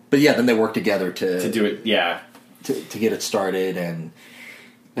then they work together to do it. Yeah, to get it started, and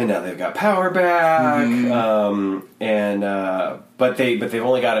now they've got power back. Mm-hmm. But they've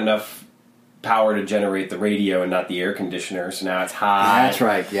only got enough power to generate the radio and not the air conditioner. So now it's hot. That's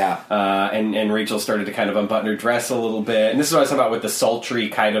right. Yeah. And Rachel started to kind of unbutton her dress a little bit, and this is what I was talking about with the sultry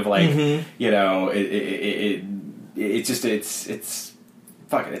kind of like it's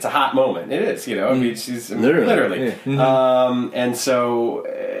fuck it, it's a hot moment. It is, I mean, she's literally. Yeah. Mm-hmm. And so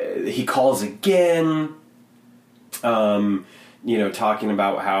he calls again, talking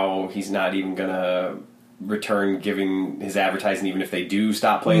about how he's not even gonna return giving his advertising even if they do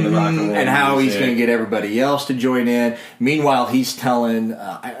stop playing the rock and roll and how he's going to get everybody else to join in. Meanwhile, he's telling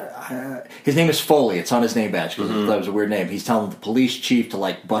his name is Foley. It's on his name badge because that was a weird name. He's telling the police chief to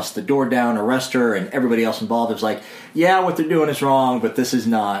like bust the door down, arrest her, and everybody else involved is like, yeah, what they're doing is wrong, but this is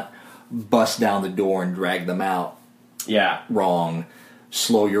not bust down the door and drag them out. Yeah, wrong.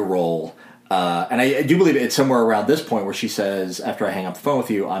 Slow your roll. And I do believe it's somewhere around this point where she says, after I hang up the phone with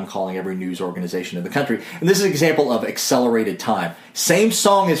you, I'm calling every news organization in the country. And this is an example of accelerated time. Same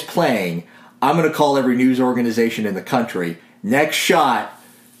song is playing. I'm going to call every news organization in the country. Next shot,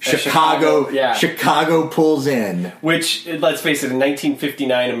 Chicago pulls in. Which, let's face it, in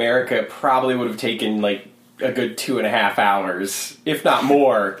 1959 America, probably would have taken like a good 2.5 hours, if not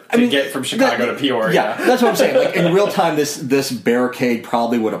more, to get from Chicago to Peoria. Yeah, that's what I'm saying. Like in real time, this barricade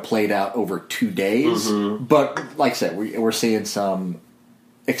probably would have played out over 2 days. Mm-hmm. But like I said, we're seeing some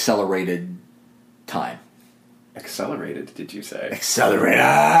accelerated time. Accelerated? Did you say accelerated?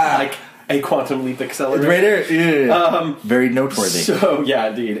 Like a quantum leap accelerator? Yeah. Very noteworthy. So yeah,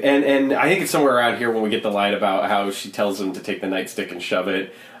 indeed. And I think it's somewhere around here when we get the line about how she tells him to take the nightstick and shove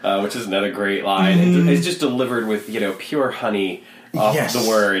it. Which is another great line. It's just delivered with pure honey off the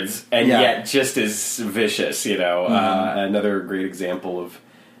words, and yet just as vicious. Another great example of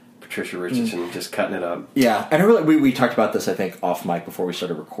Patricia Richardson just cutting it up. Yeah, and we talked about this I think off mic before we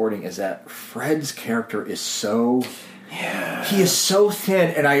started recording. Is that Fred's character is so. Yeah. He is so thin,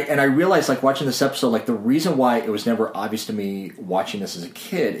 and I realized, like, watching this episode, like, the reason why it was never obvious to me watching this as a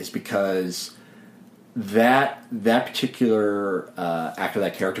kid is because that particular actor,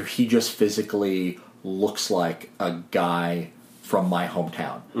 that character, he just physically looks like a guy from my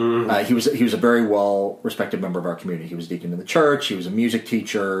hometown. Mm-hmm. He was a very well respected member of our community. He was deacon in the church. He was a music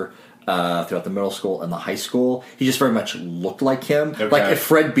teacher throughout the middle school and the high school. He just very much looked like him. Okay. Like if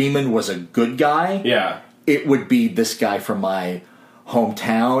Fred Beeman was a good guy, it would be this guy from my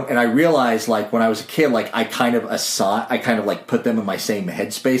hometown. And I realized, like, when I was a kid, like, I kind of like put them in my same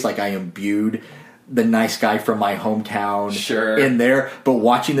headspace. Like, I imbued the nice guy from my hometown in there. But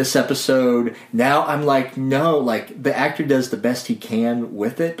watching this episode, now I'm like, no, like, the actor does the best he can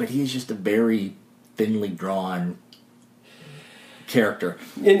with it, but he's just a very thinly drawn character.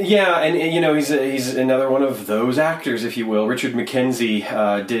 And he's another one of those actors, if you will. Richard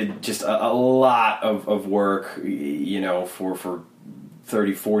McKenzie did just a lot of work, for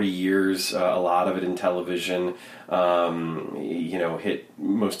 30, 40 years, a lot of it in television. Hit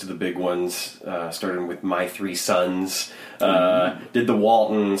most of the big ones, starting with My Three Sons, did the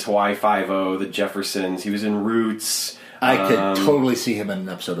Waltons, Hawaii Five-0, the Jeffersons. He was in Roots. I could totally see him in an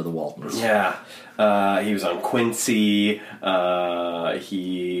episode of the Waltons. Yeah. He was on Quincy.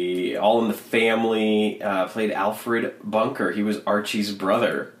 He All in the Family, played Alfred Bunker. He was Archie's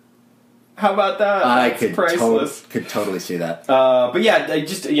brother. How about that? I could totally see that. But yeah, I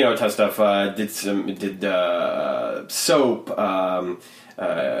just a ton of stuff. Did Soap,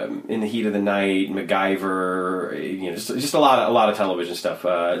 In the Heat of the Night, MacGyver. Just a lot of television stuff.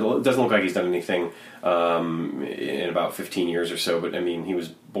 It doesn't look like he's done anything in about 15 years or so. But I mean, he was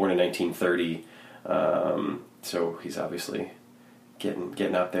born in 1930, so he's obviously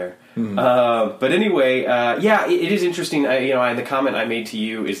getting out there. But anyway, it is interesting. The comment I made to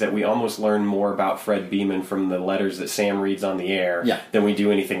you is that we almost learn more about Fred Beeman from the letters that Sam reads on the air than we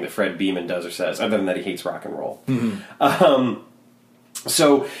do anything that Fred Beeman does or says, other than that he hates rock and roll.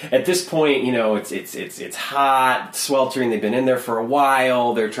 So at this point, it's hot, sweltering. They've been in there for a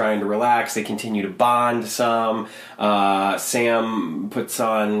while. They're trying to relax. They continue to bond some. Sam puts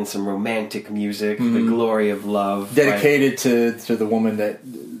on some romantic music, The Glory of Love. Dedicated to the woman that...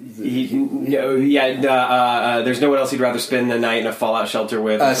 there's no one else he'd rather spend the night in a fallout shelter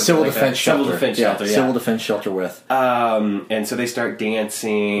with. Civil defense shelter. Civil defense shelter with. And so they start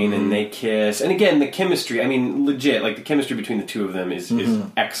dancing and they kiss. And again, the chemistry, legit, the chemistry between the two of them is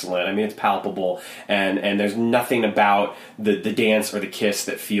excellent. It's palpable. And there's nothing about the dance or the kiss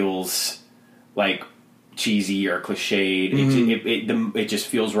that feels like cheesy or cliched. It just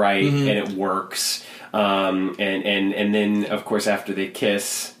feels right and it works. And then, of course, after they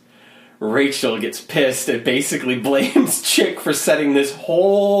kiss, Rachel gets pissed and basically blames Chick for setting this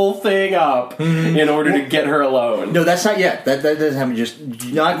whole thing up in order to get her alone. No, that's not yet. That doesn't happen. Just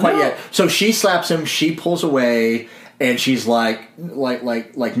not quite yet. So she slaps him. She pulls away, and she's like,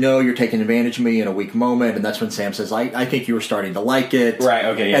 no, you're taking advantage of me in a weak moment. And that's when Sam says, I think you were starting to like it. Right.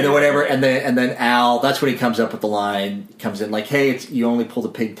 Okay. Yeah, and then whatever. And then Al. That's when he comes up with the line. Comes in like, hey, you only pull the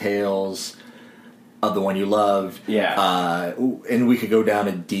pigtails of the one you love. Yeah. And we could go down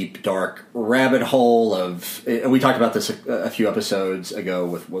a deep, dark rabbit hole of... And we talked about this a few episodes ago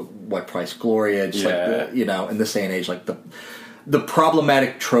with What Price Gloria. Just in this day and age, the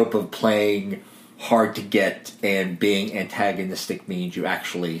problematic trope of playing hard to get and being antagonistic means you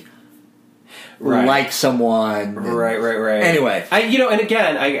actually... like someone. Right. Anyway. I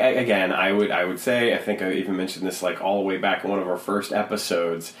would say, I think I even mentioned this all the way back in one of our first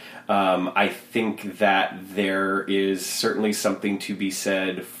episodes. I think that there is certainly something to be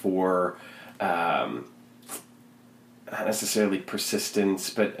said for not necessarily persistence,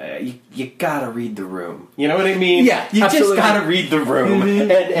 but you gotta read the room. You know what I mean? Yeah, you absolutely. just gotta read the room,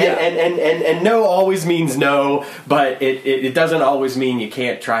 and no always means no, but it doesn't always mean you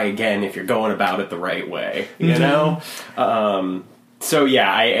can't try again if you're going about it the right way. You know. So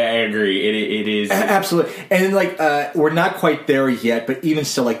yeah, I agree. It is absolutely, and we're not quite there yet, but even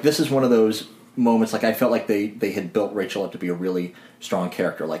still, this is one of those moments. I felt like they had built Rachel up to be a really strong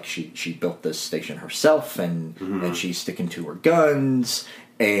character. She built this station herself, and she's sticking to her guns,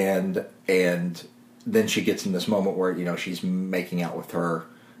 and then she gets in this moment where she's making out with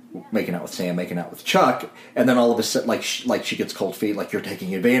Sam, making out with Chuck, and then all of a sudden, she gets cold feet. You're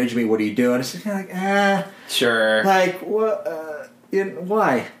taking advantage of me. What are you doing? It's sure. What?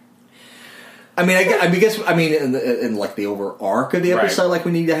 Why? I guess in the over arc of the episode, right.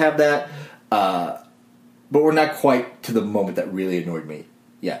 We need to have that, but we're not quite to the moment that really annoyed me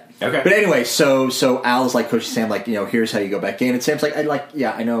yet. Okay. But anyway, so Al's coaching Sam, here's how you go back in, and Sam's I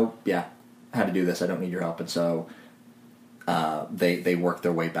know, how to do this. I don't need your help, and so they work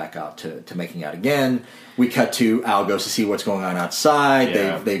their way back out to making out again. We cut to Al goes to see what's going on outside.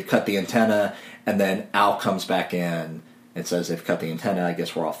 Yeah. They've cut the antenna, and then Al comes back in. It says they've cut the antenna. I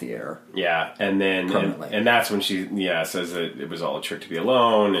guess we're off the air. Yeah, and then and that's when she says that it was all a trick to be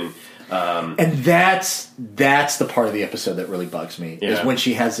alone, and that's the part of the episode that really bugs me is when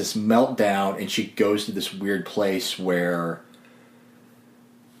she has this meltdown and she goes to this weird place where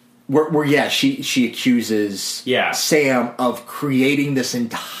she accuses Sam of creating this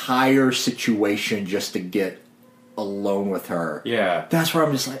entire situation just to get alone with her. Yeah, that's where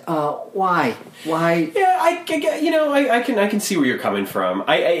I'm just why? Yeah, I can see where you're coming from.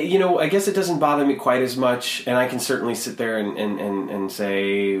 I guess it doesn't bother me quite as much, and I can certainly sit there and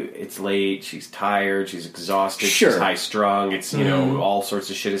say it's late. She's tired. She's exhausted. Sure. She's high strung. It's all sorts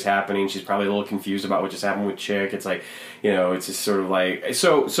of shit is happening. She's probably a little confused about what just happened with Chick. It's it's just sort of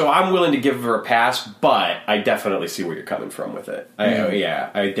so I'm willing to give her a pass, but I definitely see where you're coming from with it.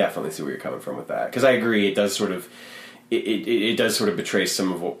 I definitely see where you're coming from with that, because I agree it does sort of it does sort of betray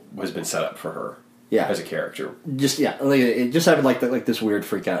some of what has been set up for her as a character. Just having this weird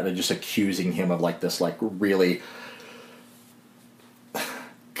freak out and just accusing him of this really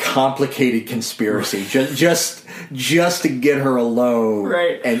complicated conspiracy just to get her alone,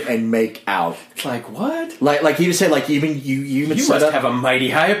 right? And make out. What? Like he would say, even you must have a mighty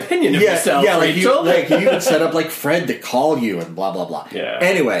high opinion of yourself, Rachel. You even set up Fred to call you and blah blah blah. Yeah.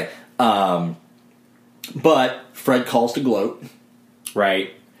 Anyway, but Fred calls to gloat,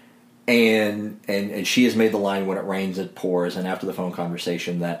 right? And she has made the line, when it rains it pours, and after the phone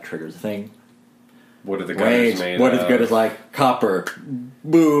conversation that triggers the thing. what are the gutters made what of? are the gutters like? Copper.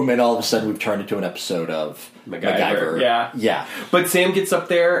 Boom, and all of a sudden we've turned into an episode of MacGyver. Yeah. But Sam gets up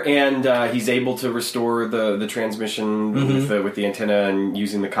there and he's able to restore the transmission with the antenna and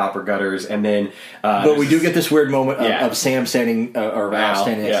using the copper gutters, and then. But we do get this weird moment of Sam standing or Al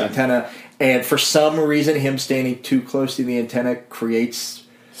standing next to the antenna, and for some reason, him standing too close to the antenna creates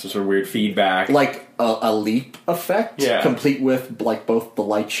some sort of weird feedback, like a leap effect, complete with like both the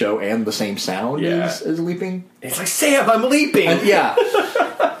light show and the same sound as leaping. It's like, Sam, I'm leaping. And,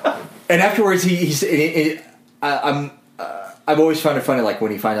 and afterwards, I've always found it funny, like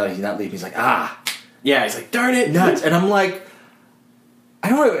when he finds out he's not leaping, he's like, he's like, darn it, nuts. And I'm like, I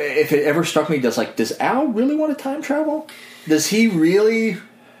don't know if it ever struck me, does Al really want to time travel? Does he really?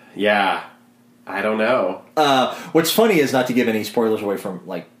 Yeah, I don't know. What's funny is, not to give any spoilers away from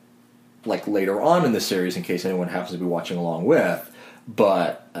like later on in the series, in case anyone happens to be watching along with,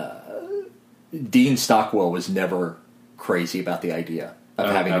 but Dean Stockwell was never crazy about the idea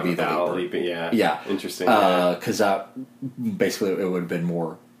of having to be the leaper. Yeah. Interesting. Because basically it would have been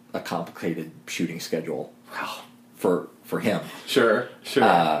more a complicated shooting schedule for him. Sure.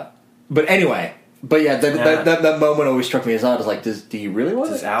 But anyway, that moment always struck me as odd. I was like, do you really want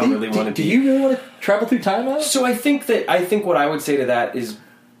to? Does Al really want to? Do you really want to travel through time now? So I think what I would say to that is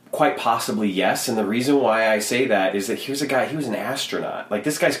quite possibly yes, and the reason why I say that is that here's a guy, he was an astronaut. Like,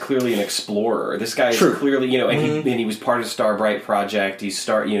 this guy's clearly an explorer. This guy is clearly, and he was part of the Starbright project.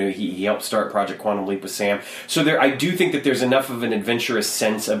 He helped start Project Quantum Leap with Sam. So I do think that there's enough of an adventurous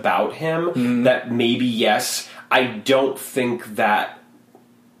sense about him that maybe yes. I don't think that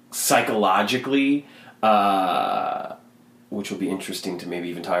psychologically, which will be interesting to maybe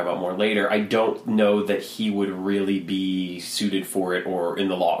even talk about more later, I don't know that he would really be suited for it or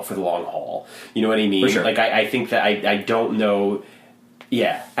for the long haul. You know what I mean? For sure. Like, I think that I don't know.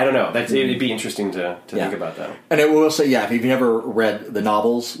 Yeah, I don't know. It'd be interesting to think about that. And I will say, if you've never read the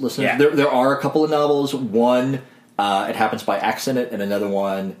novels, listeners, there are a couple of novels. One, it happens by accident, and another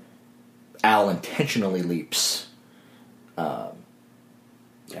one, Al intentionally leaps.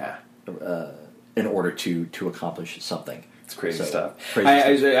 In order to accomplish something. It's crazy stuff.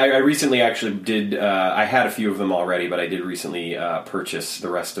 I recently actually did. I had a few of them already, but I did recently purchase the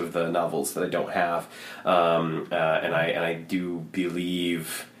rest of the novels that I don't have, and I do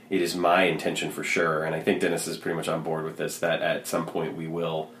believe it is my intention for sure, and I think Dennis is pretty much on board with this, that at some point we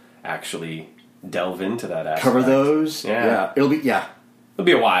will actually delve into that aspect. Cover those. It'll be It'll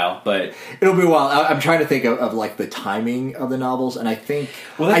be a while, but it'll be a while. I'm trying to think of like the timing of the novels, and I think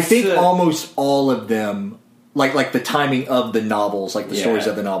almost all of them, like the timing of the novels, like the stories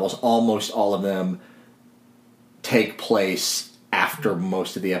of the novels, almost all of them take place after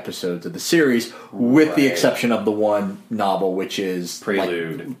most of the episodes of the series, with the exception of the one novel, which is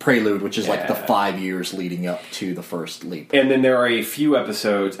Prelude, which is like the 5 years leading up to the first leap. And then there are a few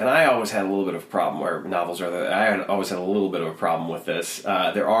episodes, and I always had a little bit of a problem, or novels rather, I always had a little bit of a problem with this.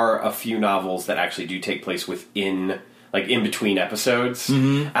 There are a few novels that actually do take place within, like in between episodes,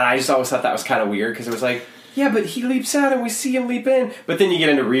 and I just always thought that was kind of weird, because it was like, yeah, but he leaps out and we see him leap in. But then you get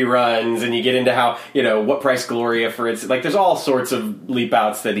into reruns and you get into how, What Price Gloria, for instance. Like, there's all sorts of leap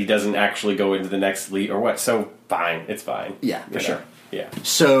outs that he doesn't actually go into the next leap or what. So, fine. It's fine. Yeah, for sure. Yeah.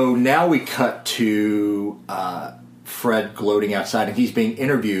 So now we cut to Fred gloating outside, and he's being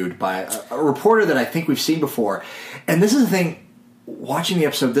interviewed by a reporter that I think we've seen before. And this is the thing, watching the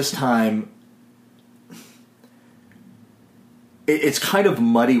episode this time, it's kind of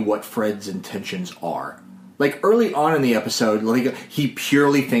muddy what Fred's intentions are. Like, early on in the episode, he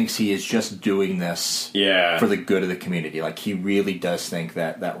purely thinks he is just doing this for the good of the community. Like, he really does think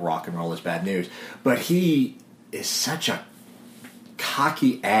that rock and roll is bad news. But he is such a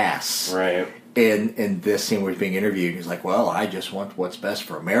cocky ass. Right. In this scene where he's being interviewed, he's like, well, I just want what's best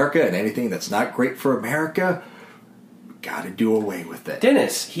for America, and anything that's not great for America, got to do away with it.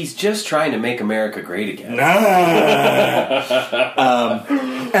 Dennis, he's just trying to make America great again.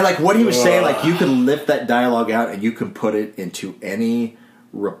 And like what he was saying, like you can lift that dialogue out and you can put it into any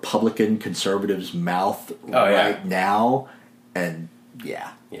Republican conservative's mouth now, and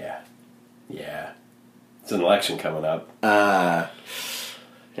yeah. It's an election coming up.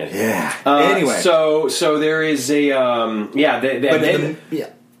 Anyway, so there is a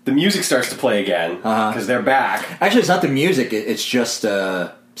the music starts to play again because they're back. Actually, it's not the music; it's just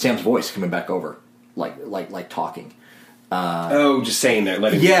Sam's voice coming back over, like talking. Just saying that.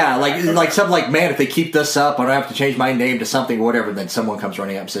 Like something like, man, if they keep this up, I don't have to change my name to something or whatever. Then someone comes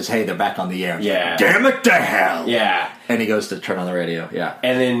running up and says, "Hey, they're back on the air." Yeah, damn it to hell. Yeah, and he goes to turn on the radio. Yeah,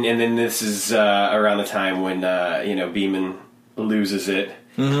 and then this is around the time when Beeman loses it.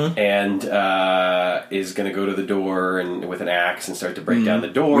 and is going to go to the door and with an axe and start to break down the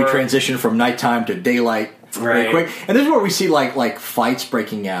door. We transition from nighttime to daylight very quick, and this is where we see like fights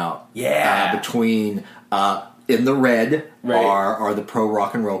breaking out. Between in the red are the pro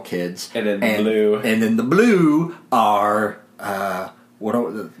rock and roll kids, and then the blue, and then the blue are. What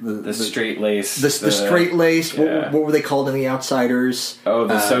are the straight lace? The straight lace. What were they called in The Outsiders? Oh,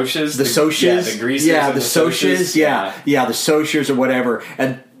 the Socias? The Socias. Yeah, the greasers. Yeah, the Socias. Yeah, the Socias or whatever.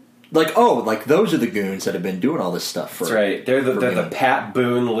 And those are the goons that have been doing all this stuff for. That's right. They're the Pat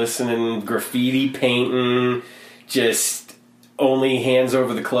Boone listening, graffiti painting, just only hands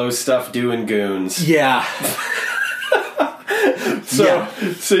over the clothes stuff doing goons. Yeah.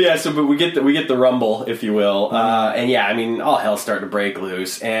 But we get the rumble, if you will, and I mean, all hell's starting to break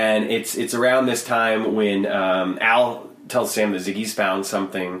loose, and it's around this time when Al tells Sam that Ziggy's found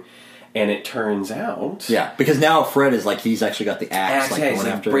something, and it turns out, because now Fred is he's actually got the axe, he's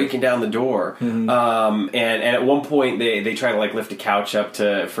breaking down the door, and at one point they try to lift a couch up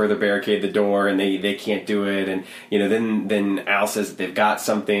to further barricade the door, and they can't do it, and then Al says that they've got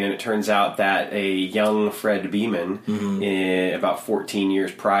something, and it turns out that a young Fred Beeman, about 14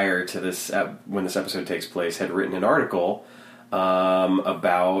 years prior to this, when this episode takes place, had written an article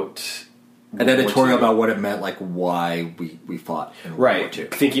about. An editorial about what it meant, why we fought in World War II.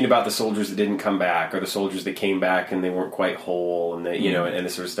 Thinking about the soldiers that didn't come back, or the soldiers that came back and they weren't quite whole, and and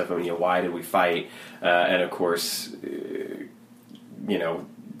this sort of stuff. I mean, why did we fight? And of course,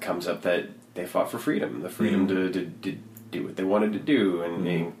 comes up that they fought for freedom, the freedom to do what they wanted to do, and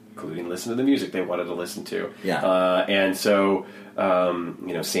including listen to the music they wanted to listen to. And so,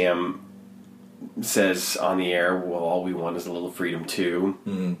 Sam says on the air, "Well, all we want is a little freedom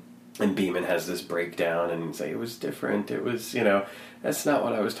too." And Beeman has this breakdown and say it was different. It was, that's not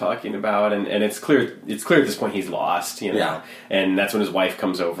what I was talking about. And it's clear at this point he's lost, And that's when his wife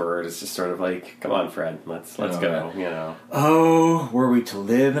comes over and it's just sort of like, come on, Fred, let's go, Oh, were we to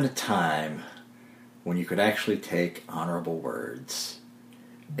live in a time when you could actually take honorable words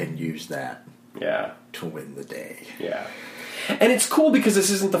and use that to win the day. Yeah. And it's cool because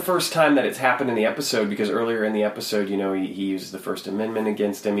this isn't the first time that it's happened in the episode, because earlier in the episode, he uses the First Amendment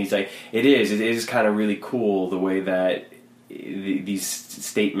against him. He's like, it is kind of really cool the way that these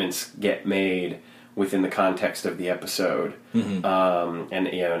statements get made within the context of the episode, and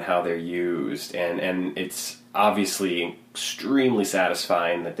how they're used. And it's obviously extremely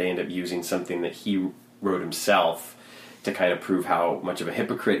satisfying that they end up using something that he wrote himself to kind of prove how much of a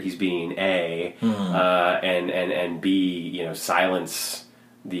hypocrite he's being, and B, silence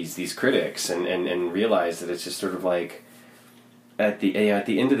these critics and realize that it's just sort of like at the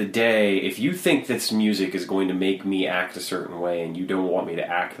end of the day, if you think this music is going to make me act a certain way and you don't want me to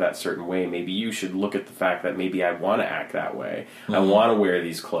act that certain way, maybe you should look at the fact that maybe I want to act that way. I want to wear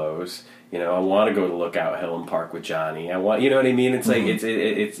these clothes. I want to go to Lookout Hill and park with Johnny. I want, what I mean? It's like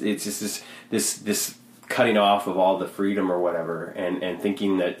it's just this cutting off of all the freedom or whatever, and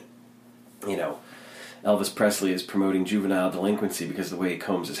thinking that, Elvis Presley is promoting juvenile delinquency because of the way he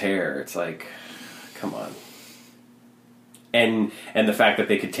combs his hair. It's like, come on. And the fact that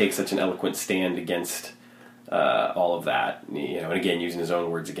they could take such an eloquent stand against all of that, and again, using his own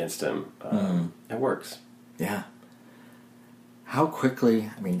words against him, it works. Yeah. How quickly,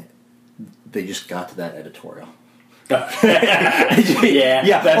 they just got to that editorial. That's true.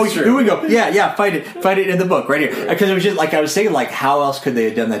 Here we go. Find it in the book right here. Because it was just I was saying, how else could they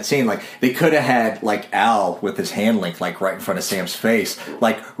have done that scene? They could have had Al with his hand link right in front of Sam's face,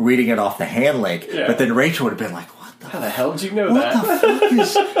 reading it off the hand link. Yeah. But then Rachel would have been like, "What the? How the hell did you know that? What the fuck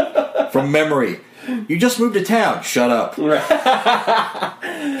is from memory? You just moved to town. Shut up." Right.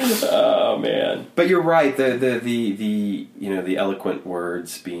 Oh man! But you're right. The eloquent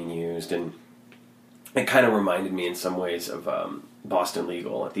words being used, and it kind of reminded me in some ways of Boston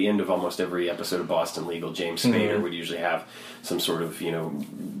Legal. At the end of almost every episode of Boston Legal, James Spader would usually have some sort of,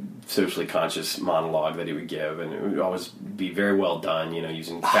 socially conscious monologue that he would give, and it would always be very well done,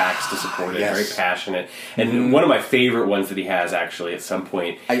 using facts to support it, very passionate. And one of my favorite ones that he has, actually, at some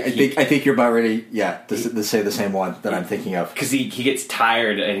point... I think you're about ready, to say the same one that I'm thinking of. Because he gets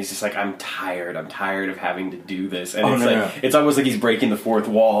tired, and he's just like, I'm tired of having to do this. And it's almost like he's breaking the fourth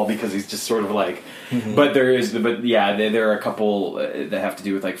wall, because he's just sort of like... But there are a couple that have to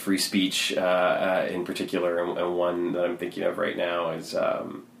do with free speech in particular, and one that I'm thinking of right now is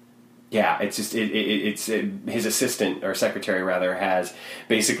Yeah, it's just his assistant or secretary rather has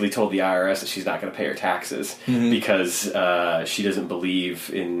basically told the IRS that she's not going to pay her taxes because she doesn't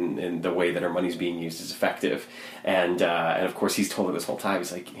believe in the way that her money's being used is effective, and of course he's told her this whole time.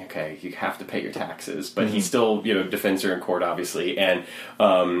 He's like, okay, you have to pay your taxes, but he still defends her in court, obviously, and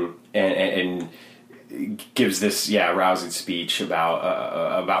gives this rousing speech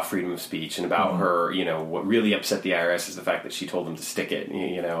about freedom of speech and about her. What really upset the IRS is the fact that she told them to stick it,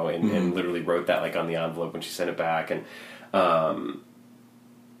 and literally wrote that like on the envelope when she sent it back, and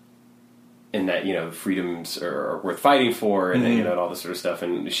that freedoms are worth fighting for, and and all this sort of stuff.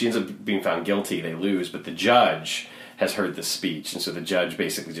 And she ends up being found guilty. They lose, but the judge has heard this speech, and so the judge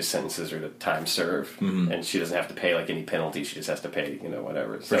basically just sentences her to time served, and she doesn't have to pay like any penalty. She just has to pay,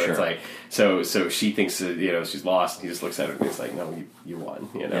 whatever. So it's like, so she thinks that, she's lost, and he just looks at her and he's like, no, you won,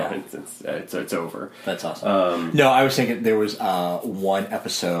 it's over. That's awesome. No, I was thinking there was one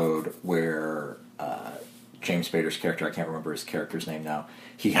episode where James Spader's character, I can't remember his character's name now.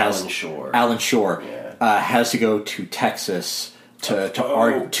 Alan Shore has to go to Texas to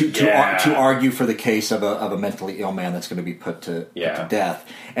argue for the case of a mentally ill man that's going to be put to death,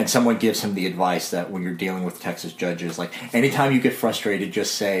 and someone gives him the advice that when you're dealing with Texas judges, like anytime you get frustrated,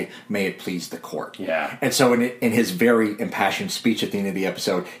 just say, "May it please the court." Yeah. And so in his very impassioned speech at the end of the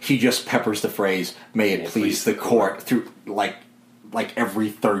episode, he just peppers the phrase "May it please the court" through like every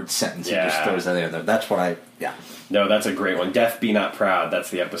third sentence. He just throws that in there. That's what No, that's a great one. Death Be Not Proud. That's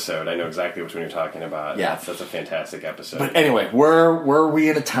the episode. I know exactly which one you're talking about. Yeah. That's a fantastic episode. But anyway, were we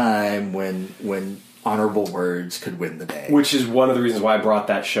in a time when honorable words could win the day? Which is one of the reasons why I brought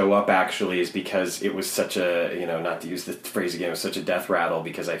that show up, actually, is because it was such a, not to use the phrase again, it was such a death rattle,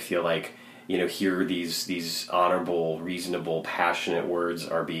 because I feel like, here these honorable, reasonable, passionate words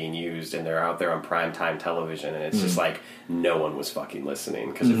are being used, and they're out there on primetime television, and it's just like no one was fucking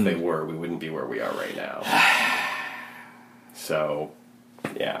listening, because if they were, we wouldn't be where we are right now. So,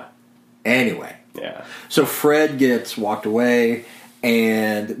 yeah. Anyway. Yeah. So Fred gets walked away,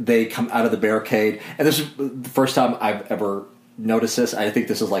 and they come out of the barricade, and this is the first time I've ever noticed this. I think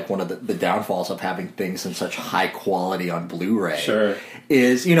this is like one of the downfalls of having things in such high quality on Blu-ray. Sure.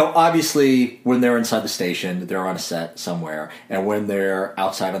 Is, obviously when they're inside the station, they're on a set somewhere, and when they're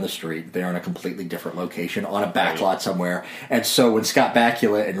outside on the street, they're in a completely different location on a backlot somewhere. And so when Scott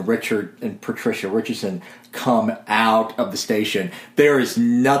Bakula and Richard and Patricia Richardson come out of the station, there is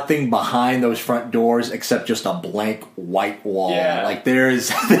nothing behind those front doors except just a blank white wall. Yeah. Like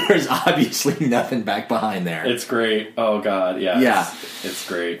there's obviously nothing back behind there. It's great. Oh God, yeah. Yeah. It's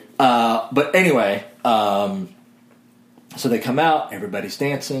great. But anyway, so they come out, everybody's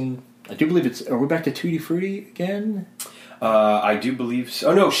dancing. I do believe are we back to Tutti Frutti again? I do believe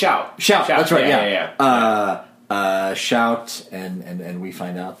so. Oh no, Shout. That's right, yeah. Shout, and we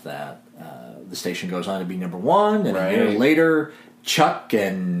find out that the station goes on to be number one, and a year later, Chuck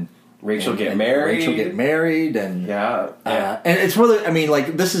and Rachel get married, and and it's really, I mean,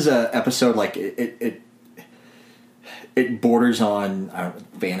 like, this is a episode, like, it borders on,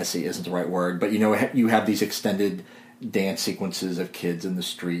 fantasy isn't the right word, but you have these extended dance sequences of kids in the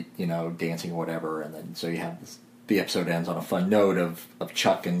street, dancing or whatever, and then so you have the episode ends on a fun note of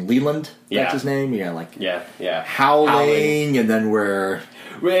Chuck and Leland. That's his name. Howling, and then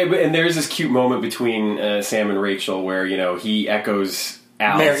and there's this cute moment between Sam and Rachel where he echoes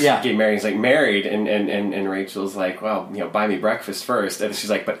Alex getting married. He's like, married, and Rachel's like, well, buy me breakfast first, and she's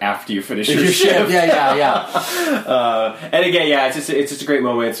like, but after you finish your shift. And again, it's just a great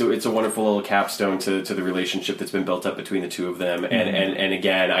moment. It's a wonderful little capstone to the relationship that's been built up between the two of them. And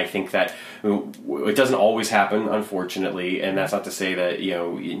again, I think that it doesn't always happen, unfortunately, and that's not to say that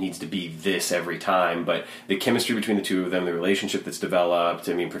it needs to be this every time. But the chemistry between the two of them, the relationship that's developed.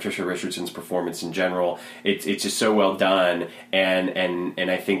 I mean, Patricia Richardson's performance in general, it's just so well done. And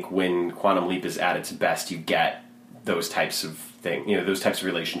I think when Quantum Leap is at its best, you get those types of things, those types of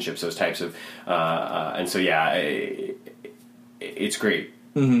relationships, those types of, and so it's great.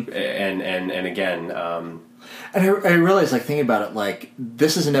 And again, and I realize, like, thinking about it, like,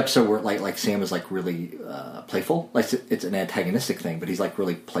 this is an episode where like Sam is like really playful. Like, it's an antagonistic thing, but he's like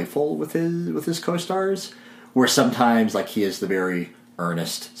really playful with his co-stars. Where sometimes, like, he is the very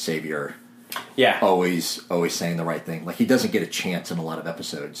earnest savior. Yeah, always saying the right thing. Like, he doesn't get a chance in a lot of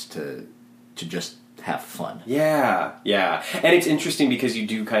episodes to just have fun. Yeah, and it's interesting because you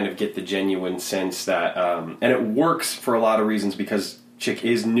do kind of get the genuine sense that, and it works for a lot of reasons because Chick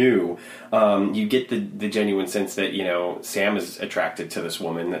is new. You get the genuine sense that Sam is attracted to this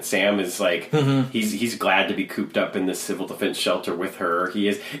woman. That Sam is like he's glad to be cooped up in this civil defense shelter with her. He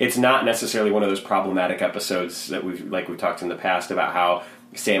is. It's not necessarily one of those problematic episodes that we've talked in the past about how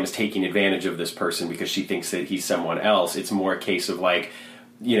Sam is taking advantage of this person because she thinks that he's someone else. It's more a case of like,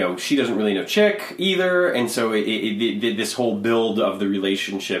 she doesn't really know Chick either, and so this whole build of the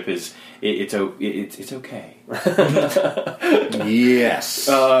relationship is it's okay. Yes.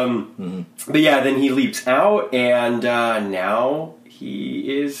 But yeah, then he leaps out, and now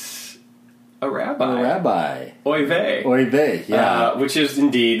he is a rabbi. Oy vey. Oy vey, yeah. Which is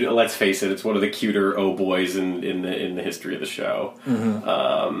indeed, let's face it, it's one of the cuter boys in the history of the show.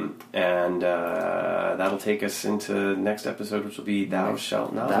 And that'll take us into next episode, which will be Thou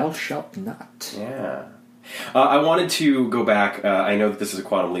Shalt Not. Thou Shalt Not. Yeah. I wanted to go back. I know that this is a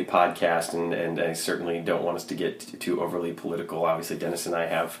Quantum Leap podcast, and I certainly don't want us to get too overly political. Obviously, Dennis and I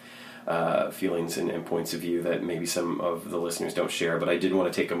have feelings and points of view that maybe some of the listeners don't share, but I did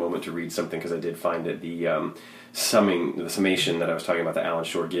want to take a moment to read something because I did find that the summation that I was talking about that Alan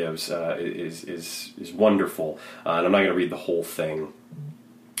Shore gives is wonderful, and I'm not going to read the whole thing,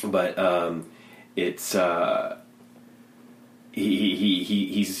 but it's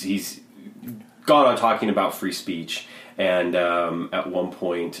he's gone on talking about free speech, and at one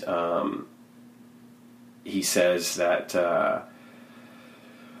point he says that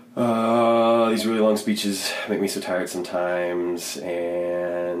these really long speeches make me so tired sometimes,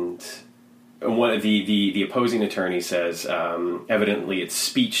 and one of the opposing attorney says, evidently it's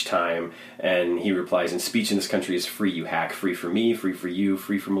speech time, and he replies, and speech in this country is free, you hack. Free for me, free for you,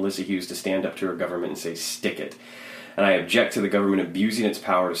 free for Melissa Hughes to stand up to her government and say, stick it. And I object to the government abusing its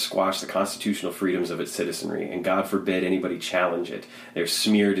power to squash the constitutional freedoms of its citizenry, and God forbid anybody challenge it. They're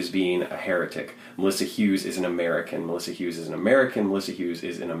smeared as being a heretic. Melissa Hughes is an American. Melissa Hughes is an American. Melissa Hughes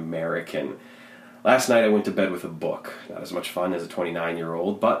is an American. Last night I went to bed with a book. Not as much fun as a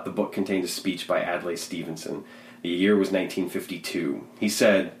 29-year-old, but the book contained a speech by Adlai Stevenson. The year was 1952. He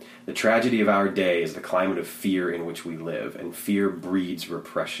said, "The tragedy of our day is the climate of fear in which we live, and fear breeds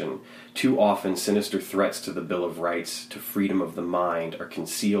repression. Too often, sinister threats to the Bill of Rights, to freedom of the mind, are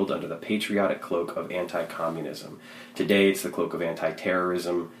concealed under the patriotic cloak of anti-communism. Today, it's the cloak of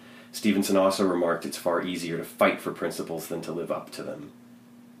anti-terrorism." Stevenson also remarked, "It's far easier to fight for principles than to live up to them."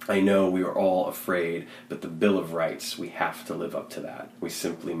 I know we are all afraid, but the Bill of Rights, we have to live up to that. We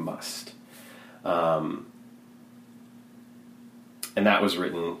simply must. And that was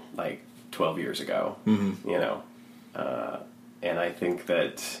written like 12 years ago, and I think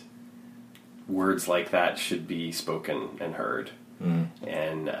that words like that should be spoken and heard.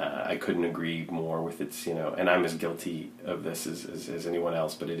 And I couldn't agree more with its, and I'm as guilty of this as anyone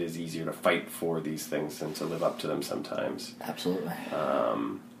else, but it is easier to fight for these things than to live up to them sometimes. Absolutely.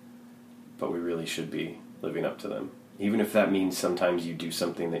 But we really should be living up to them. Even if that means sometimes you do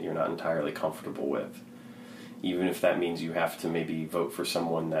something that you're not entirely comfortable with. Even if that means you have to maybe vote for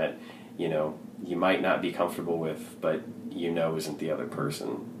someone that, you might not be comfortable with, but isn't the other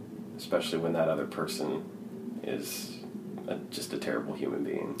person. Especially when that other person is just a terrible human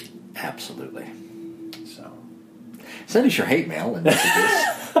being. Absolutely. So. Send us your hate mail and messages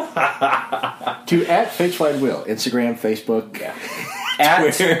to @FitchWideWheel, Instagram, Facebook. Yeah.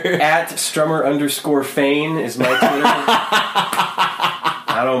 At Strummer_Fane is my Twitter.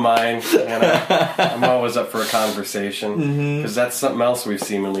 I don't mind. I'm always up for a conversation. Because that's something else we've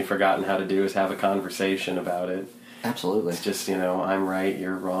seemingly forgotten how to do, is have a conversation about it. Absolutely. It's just, I'm right,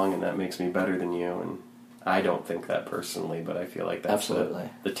 you're wrong, and that makes me better than you. And I don't think that personally, but I feel like that's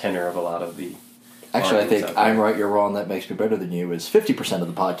the tenor of a lot of the... Actually, I think I'm right, you're wrong, that makes me better than you is 50% of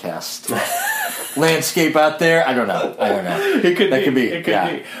the podcast landscape out there. I don't know. It could be.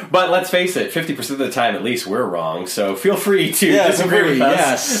 But let's face it, 50% of the time, at least, we're wrong. So feel free to disagree with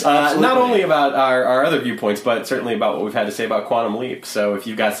us. Yes, not only about our other viewpoints, but certainly about what we've had to say about Quantum Leap. So if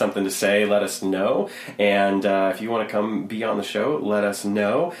you've got something to say, let us know. And if you want to come be on the show, let us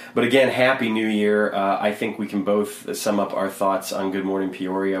know. But again, Happy New Year. I think we can both sum up our thoughts on Good Morning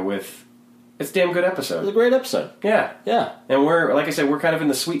Peoria with... It's a damn good episode. It was a great episode. Yeah. Yeah. And we're, like I said, we're kind of in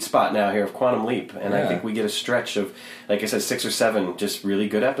the sweet spot now here of Quantum Leap. And I think we get a stretch of, like I said, 6 or 7 just really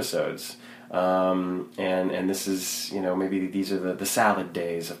good episodes. And this is, maybe these are the salad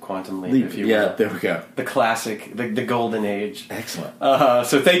days of Quantum Leap, if you will. Yeah, there we go. The classic, the golden age. Excellent.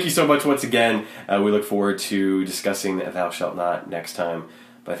 So thank you so much once again. We look forward to discussing Thou Shalt Not next time.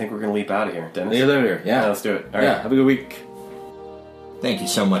 But I think we're going to leap out of here. Dennis? Leap out of here, yeah. Let's do it. All right. Yeah, have a good week. Thank you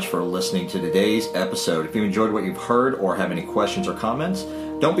so much for listening to today's episode. If you enjoyed what you've heard or have any questions or comments,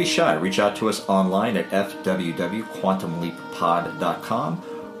 don't be shy. Reach out to us online at fwwquantumleappod.com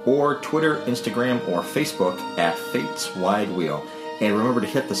or Twitter, Instagram, or Facebook at Fates Wide Wheel. And remember to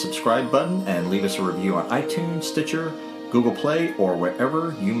hit the subscribe button and leave us a review on iTunes, Stitcher, Google Play, or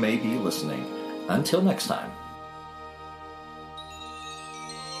wherever you may be listening. Until next time.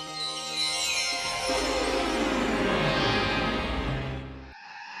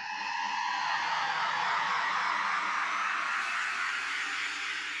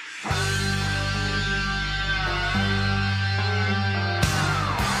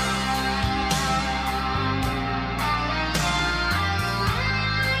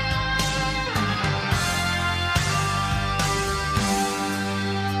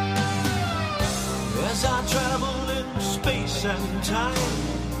 As I travel in space and time,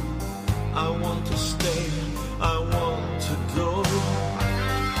 I want to stay, I want to go.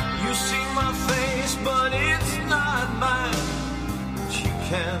 You see my face, but it's not mine. But you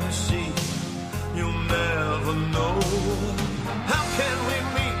can't see, you'll never know. How can we